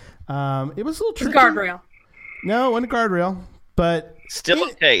 but It was a little It's tricky. guardrail. No, it wasn't a guardrail, but Still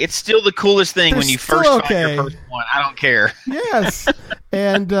okay. It's still the coolest thing when They're you still first find okay. your first one. I don't care. yes.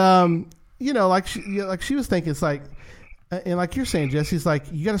 And like she was thinking, it's like, and like you're saying, Jesse's like,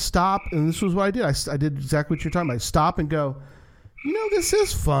 you got to stop. And this was what I did. I did exactly what you're talking about. I stop and go, this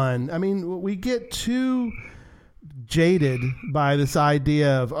is fun. I mean, we get too jaded by this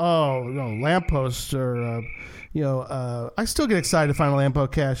idea of lampposts or I still get excited to find a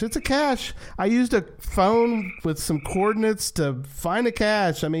lamppost cache. It's a cache. I used a phone with some coordinates to find a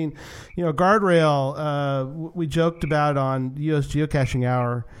cache. I mean, guardrail. We joked about on U.S. Geocaching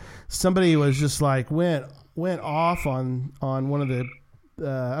Hour. Somebody was just like went off on one of the. I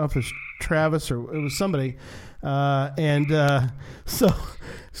don't know if it's Travis or it was somebody,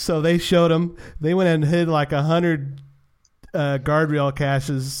 so they showed them. They went and hid like 100 guardrail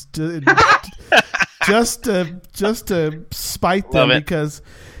caches just to spite them, because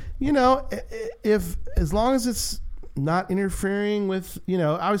if as long as it's not interfering with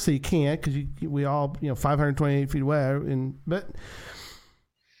obviously you can't, because we all 528 feet away, but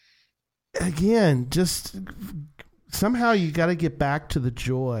again, just somehow you got to get back to the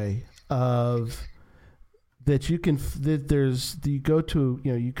joy of that you can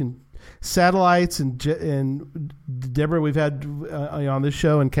satellites and Deborah, we've had on this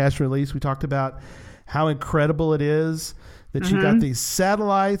show and Cache Release, we talked about how incredible it is that you got these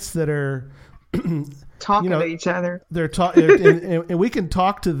satellites that are talking to each other. They're and we can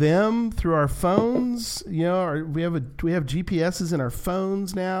talk to them through our phones. We have GPSs in our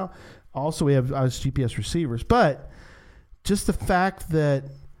phones now. Also, we have GPS receivers, but just the fact that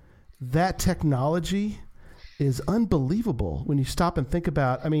technology is unbelievable when you stop and think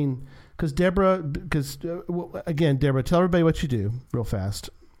about. I mean, Deborah, tell everybody what you do real fast.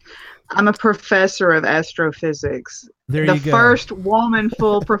 I'm a professor of astrophysics. There you go. The first woman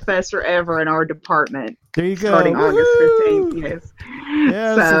full professor ever in our department. There you go. Starting August 15th. Yes.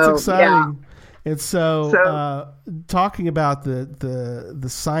 Yes, So, it's exciting. yeah. And so talking about the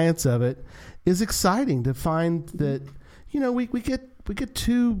science of it is exciting to find that we get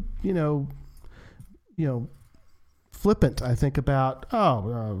too flippant, I think, about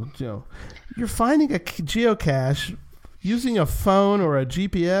you're finding a geocache using a phone or a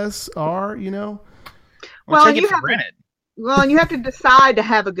GPS Well, take it you for have granted. Well, and you have to decide to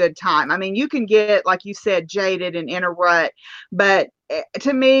have a good time. I mean, you can get, like you said, jaded and in a rut, but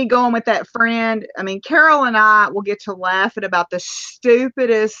to me, going with that friend, I mean, Carol and I will get to laugh at about the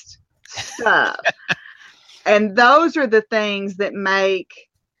stupidest stuff. And those are the things that make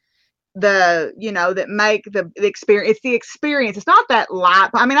the experience. It's the experience. It's not that light.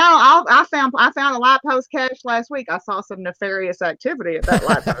 I mean, I found a light post cache last week. I saw some nefarious activity at that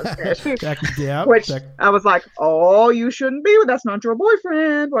light post cache, which I was like, "Oh, you shouldn't be with. That's not your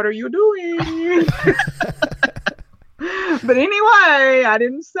boyfriend. What are you doing?" But anyway, I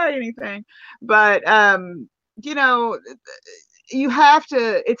didn't say anything. But you have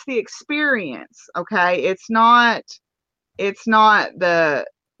to. It's the experience, okay? It's not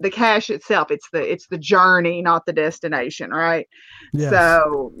the cache itself. It's the journey, not the destination, right? Yes.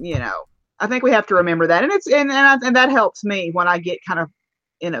 So I think we have to remember that, and that helps me when I get kind of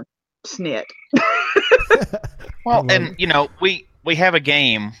in a snit. Well, and we have a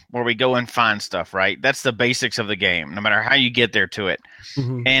game where we go and find stuff, right? That's the basics of the game, no matter how you get there to it.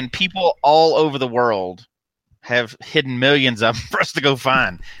 Mm-hmm. And people all over the world have hidden millions of them for us to go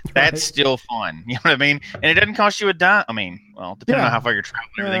find. That's still fun. You know what I mean? And it doesn't cost you a dime. I mean, well, depending on how far you're traveling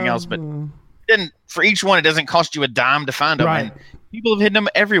and everything else, but for each one, it doesn't cost you a dime to find them. Right. And people have hidden them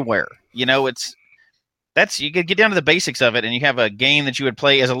everywhere. You could get down to the basics of it, and you have a game that you would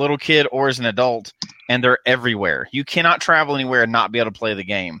play as a little kid or as an adult, and they're everywhere. You cannot travel anywhere and not be able to play the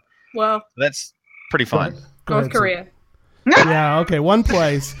game. Well, that's pretty fun. North Korea. Yeah, okay, one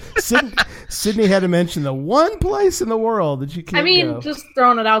place. Sydney had to mention the one place in the world that you can't go. Just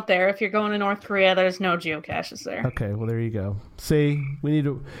throwing it out there. If you're going to North Korea, there's no geocaches there. Okay, well, there you go. See, we need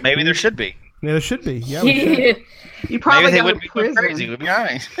to... Maybe there should be. Yeah, there should be. Yeah, we should. You probably Maybe they wouldn't be so crazy. We'd be all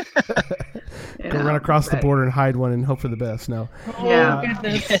right. Go run across the border and hide one and hope for the best. No. Yeah.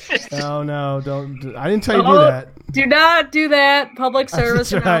 Oh, no, don't. I didn't tell you to do that. Do not do that. Public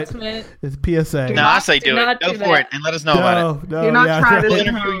service announcement. It's PSA. I say do it. Go for it and let us know about it. No, do not try We'll to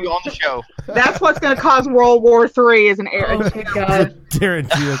interview you on the show. That's what's going to cause World War III as an air. Oh, my God. Darren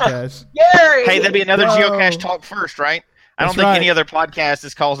Geocache. Gary! Hey, that'd be another geocache talk first, right? I don't think any other podcast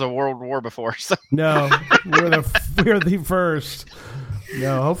has caused a world war before. So. No, we're the first.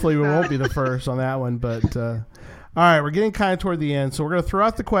 No, hopefully we won't be the first on that one. But All right, we're getting kind of toward the end, so we're going to throw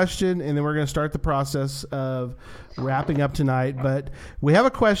out the question, and then we're going to start the process of wrapping up tonight. But we have a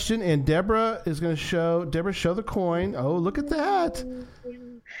question, and Deborah is going to show the coin. Oh, look at that!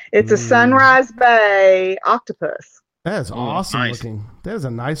 It's a Sunrise Bay octopus. That is awesome nice. looking. That is a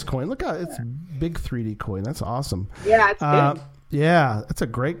nice coin. Look how it's a big 3D coin. That's awesome. Yeah, it's big. Yeah, that's a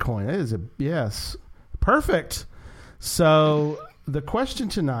great coin. It is yes, perfect. So the question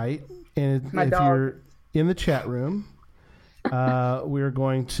tonight, and My if dog. you're in the chat room, we're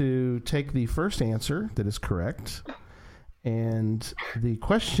going to take the first answer that is correct. And the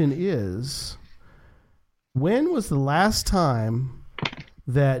question is, when was the last time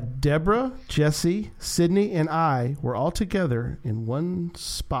that Deborah, Jesse, Sydney, and I were all together in one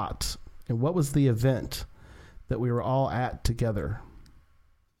spot? And what was the event that we were all at together?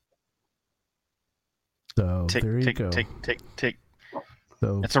 So Tick, there you tick, go. tick, tick, tick.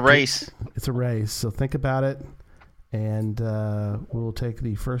 So It's a race. It's a race. So think about it, and we'll take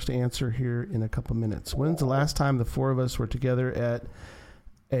the first answer here in a couple minutes. When's the last time the four of us were together at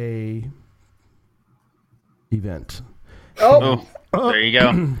a event? Oh, Oh, there you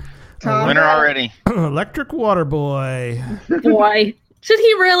go. Tom Winner got it. already. Electric Water Boy. Boy, should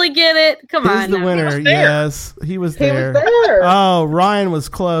he really get it? Come He's on. the now. winner. was there. Yes, he was He there. was there. Oh, Ryan was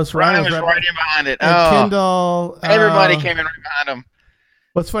close. Ryan was right right in behind it. and Oh, Kendall. everybody came in right behind him.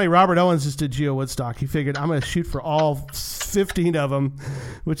 What's funny, Robert Owens just did Geo Woodstock. He figured, I'm going to shoot for all 15 of them,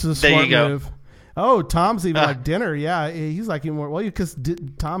 which is a There you smart go. move. Oh, Tom's even like dinner. Yeah, he's like even more. Well, because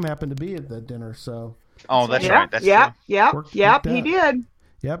Tom happened to be at the dinner, so. Oh, that's Yep, right. That's yep, true. yep, Worked yep. out. He did.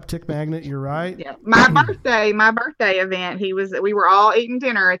 Yep, Tick Magnet, you're right. Yep. My birthday event. We were all eating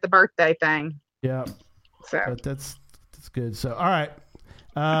dinner at the birthday thing. Yeah, So but that's good. So, all right.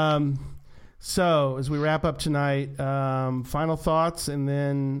 So as we wrap up tonight, final thoughts, and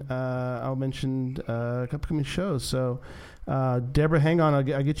then I'll mention upcoming shows. So, Deborah, hang on. I'll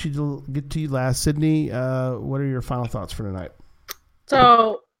get to you last. Sydney, what are your final thoughts for tonight?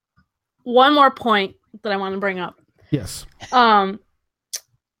 So, one more point that I want to bring up. Yes.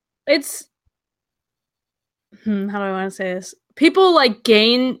 It's how do I want to say this? People like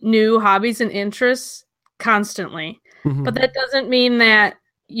gain new hobbies and interests constantly, Mhm. but that doesn't mean that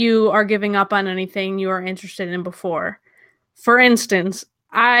you are giving up on anything you are interested in before. For instance,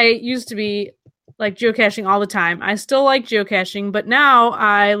 I used to be like geocaching all the time. I still like geocaching, but now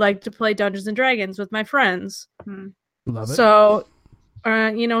I like to play Dungeons and Dragons with my friends. Love it. So,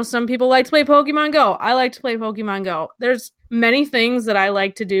 some people like to play Pokemon Go. I like to play Pokemon Go. There's many things that I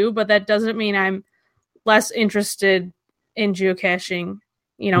like to do, but that doesn't mean I'm less interested in geocaching,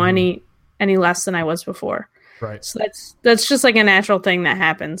 any less than I was before. Right. So that's just like a natural thing that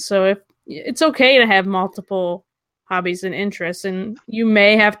happens. So if it's okay to have multiple hobbies and interests, and you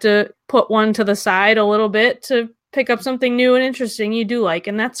may have to put one to the side a little bit to pick up something new and interesting you do like,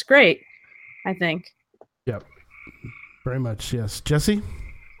 and that's great, I think. Yep. Very much, yes. Jesse?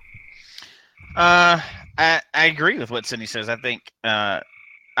 I agree with what Sydney says. I think I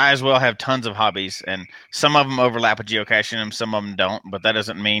as well have tons of hobbies, and some of them overlap with geocaching, and some of them don't. But that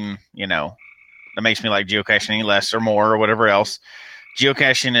doesn't mean that makes me like geocaching any less or more or whatever else.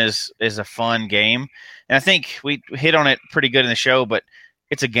 Geocaching is a fun game, and I think we hit on it pretty good in the show. But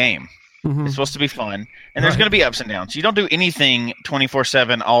it's a game. Mhm. It's supposed to be fun, and there's Right. going to be ups and downs. You don't do anything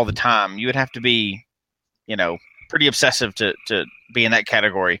 24/7 all the time. You would have to be, pretty obsessive to be in that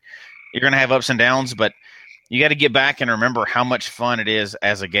category. You're going to have ups and downs, but you got to get back and remember how much fun it is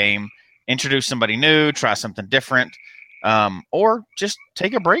as a game. Introduce somebody new, try something different, or just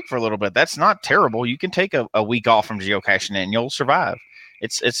take a break for a little bit. That's not terrible. You can take a week off from geocaching and you'll survive.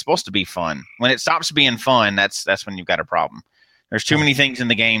 It's supposed to be fun. When it stops being fun, that's when you've got a problem. There's too many things in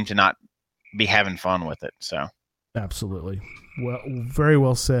the game to not be having fun with it. So Absolutely. Well, very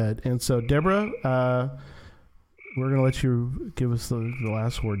well said. And so, Deborah, we're going to let you give us the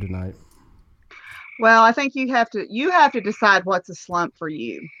last word tonight. Well, I think you have to decide what's a slump for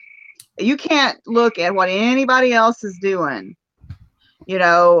you. You can't look at what anybody else is doing.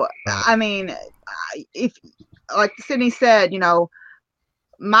 I mean, if like Sydney said,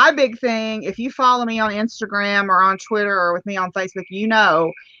 my big thing, if you follow me on Instagram or on Twitter or with me on Facebook,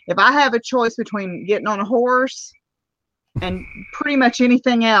 if I have a choice between getting on a horse and pretty much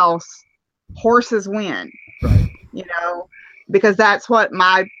anything else, horses win. Right. Because that's what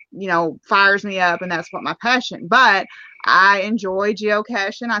fires me up, and that's what my passion. But I enjoy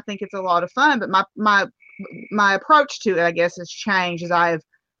geocaching. I think it's a lot of fun, but my approach to it, I guess, has changed as I've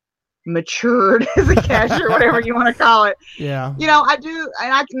matured as a cacher, whatever you want to call it. Yeah. I do,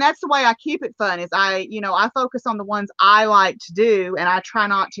 and that's the way I keep it fun. Is I focus on the ones I like to do, and I try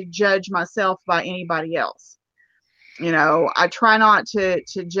not to judge myself by anybody else. I try not to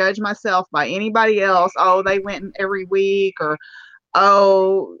judge myself by anybody else. Oh, they went every week, or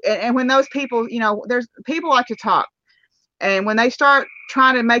and when those people, there's people like to talk. And when they start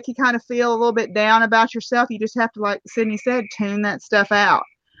trying to make you kind of feel a little bit down about yourself, you just have to, like Sydney said, tune that stuff out,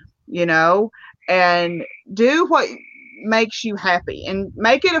 and do what makes you happy and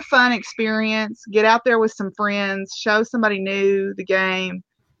make it a fun experience. Get out there with some friends, show somebody new the game.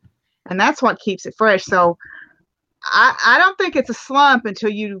 And that's what keeps it fresh. So I don't think it's a slump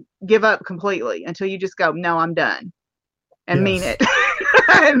until you give up completely, until you just go, no, I'm done, and mean it.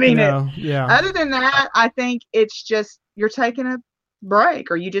 I mean it. Yeah. Other than that, I think it's just you're taking a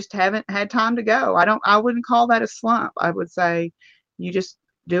break, or you just haven't had time to go. I wouldn't call that a slump. I would say you just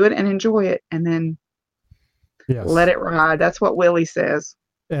do it and enjoy it, and then let it ride. That's what Willie says.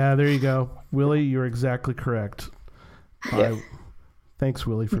 Yeah, there you go, Willie. You're exactly correct. Yes. Thanks,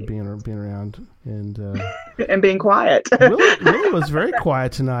 Willie, for being around and and being quiet. Willie was very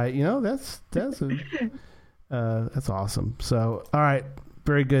quiet tonight. That's awesome. So, all right,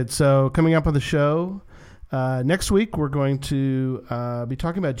 very good. So, coming up on the show next week, we're going to be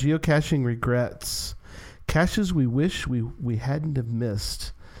talking about geocaching regrets, caches we wish we hadn't have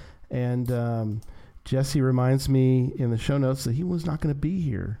missed. And Jesse reminds me in the show notes that he was not going to be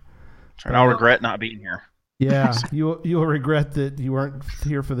here. And I'll regret not being here. Yeah, you'll regret that you weren't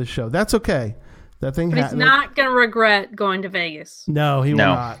here for the show. That's okay. That thing. But he's not going to regret going to Vegas. No, he will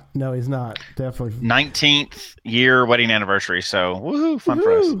not. No, he's not. Definitely. 19th year wedding anniversary. So woohoo, fun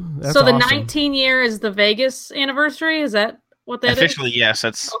for us. That's so the awesome. 19 year is the Vegas anniversary. Is that what that Officially, is? yes.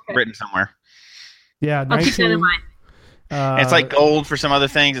 That's written somewhere. Yeah, I'll keep that in mind. It's like gold for some other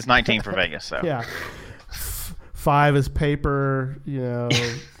things. It's 19 for Vegas. So yeah, 5 is paper.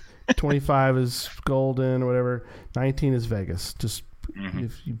 25 is golden or whatever. 19 is Vegas. Just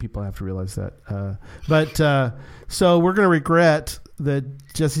if you people have to realize that. So we're going to regret that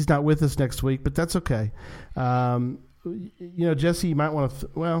Jesse's not with us next week, but that's okay. Jesse, you might want to.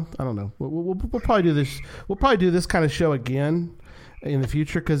 I don't know. We'll probably do this. We'll probably do this kind of show again in the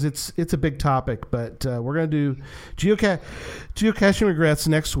future because it's a big topic. But we're going to do geocaching regrets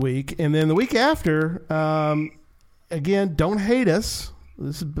next week, and then the week after. Again, don't hate us.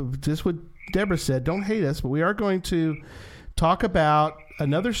 This is just what Deborah said. Don't hate us, but we are going to talk about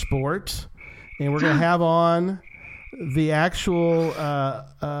another sport, and we're going to have on the actual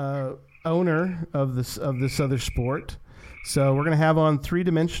owner of this other sport. So we're going to have on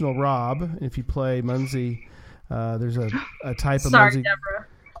 3-Dimensional Rob. If you play Munzie, there's a type of Munzie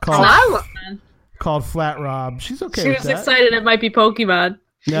called Flat Rob. She's okay. She with was that. excited it might be Pokemon.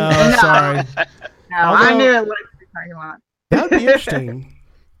 No, sorry. No, I knew it was Pokemon. That would be interesting.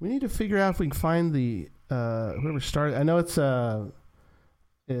 We need to figure out if we can find the whoever started. I know it's the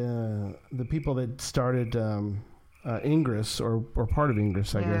people that started Ingress or part of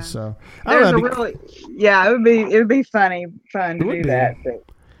Ingress, I guess. So I don't know. It would be fun to do that. But.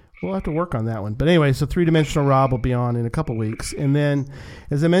 We'll have to work on that one. But anyway, so 3-Dimensional Rob will be on in a couple weeks, and then,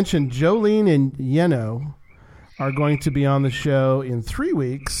 as I mentioned, Jolene and Yeno are going to be on the show in 3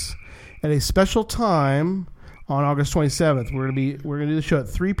 weeks at a special time. On August 27th, we're gonna do the show at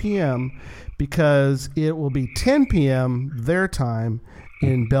 3 p.m. because it will be 10 p.m. their time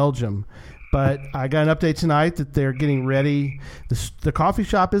in Belgium. But I got an update tonight that they're getting ready. The coffee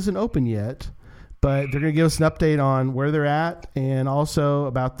shop isn't open yet, but they're going to give us an update on where they're at and also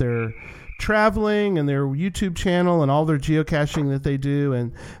about their traveling and their YouTube channel and all their geocaching that they do.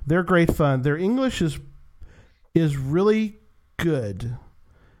 And they're great fun. Their English is really good,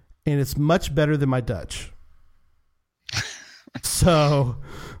 and it's much better than my Dutch. So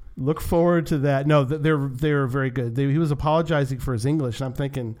look forward to that. No, they're very good. He was apologizing for his English, and I'm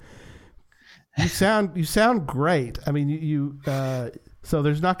thinking, you sound great. I mean, so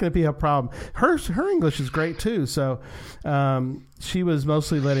there's not going to be a problem. Her English is great too. So she was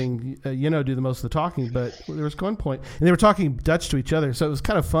mostly letting do the most of the talking, but there was one point, and they were talking Dutch to each other. So it was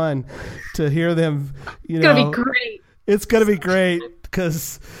kind of fun to hear them. It's gonna be great. It's gonna be great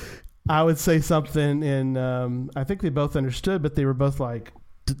because I would say something, and I think they both understood, but they were both like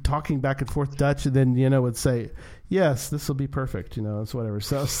talking back and forth Dutch, and then would say, "Yes, this will be perfect." It's whatever.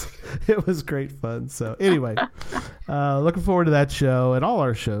 So it was great fun. So anyway, looking forward to that show and all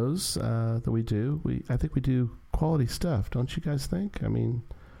our shows that we do. I think we do quality stuff, don't you guys think? I mean,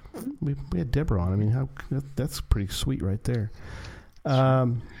 we had Deborah on. I mean, that's pretty sweet right there. I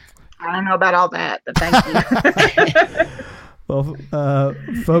don't know about all that, but thank you. Well,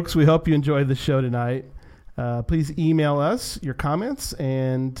 folks, we hope you enjoyed the show tonight. Please email us your comments,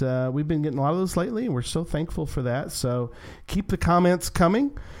 and we've been getting a lot of those lately, and we're so thankful for that. So keep the comments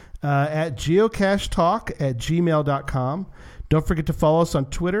coming. at geocachetalk@gmail.com. Don't forget to follow us on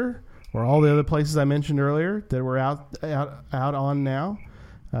Twitter or all the other places I mentioned earlier that we're out on now.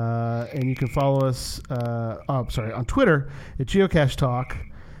 And you can follow us on Twitter at Geocache Talk.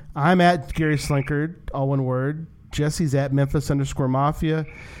 I'm at Gary Slinkard, all one word. Jesse's at Memphis_Mafia.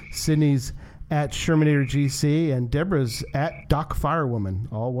 Sydney's at Shermanator GC. And Deborah's at Doc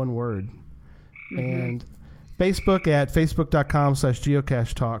Firewoman, all one word. And Facebook at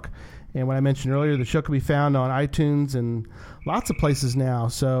facebook.com/Geocache Talk. And what I mentioned earlier, the show can be found on iTunes and lots of places now.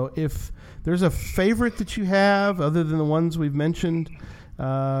 So if there's a favorite that you have other than the ones we've mentioned,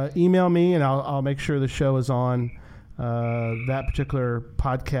 email me and I'll make sure the show is on that particular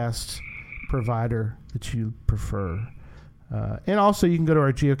podcast provider that you prefer. And also you can go to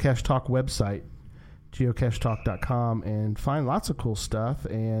our Geocache Talk website, geocachetalk.com, and find lots of cool stuff.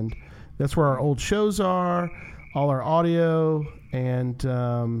 And that's where our old shows are, all our audio, and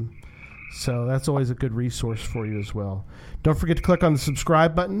so that's always a good resource for you as well. Don't forget to click on the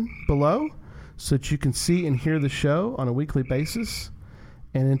subscribe button below so that you can see and hear the show on a weekly basis.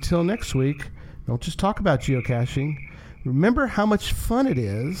 And until next week, don't just talk about geocaching. Remember how much fun it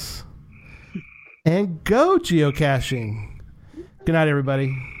is, and go geocaching. Good night,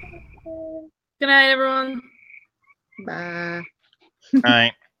 everybody. Good night, everyone. Bye. All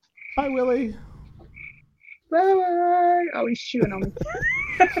right. Bye, Willie. Bye. Oh, he's chewing on me.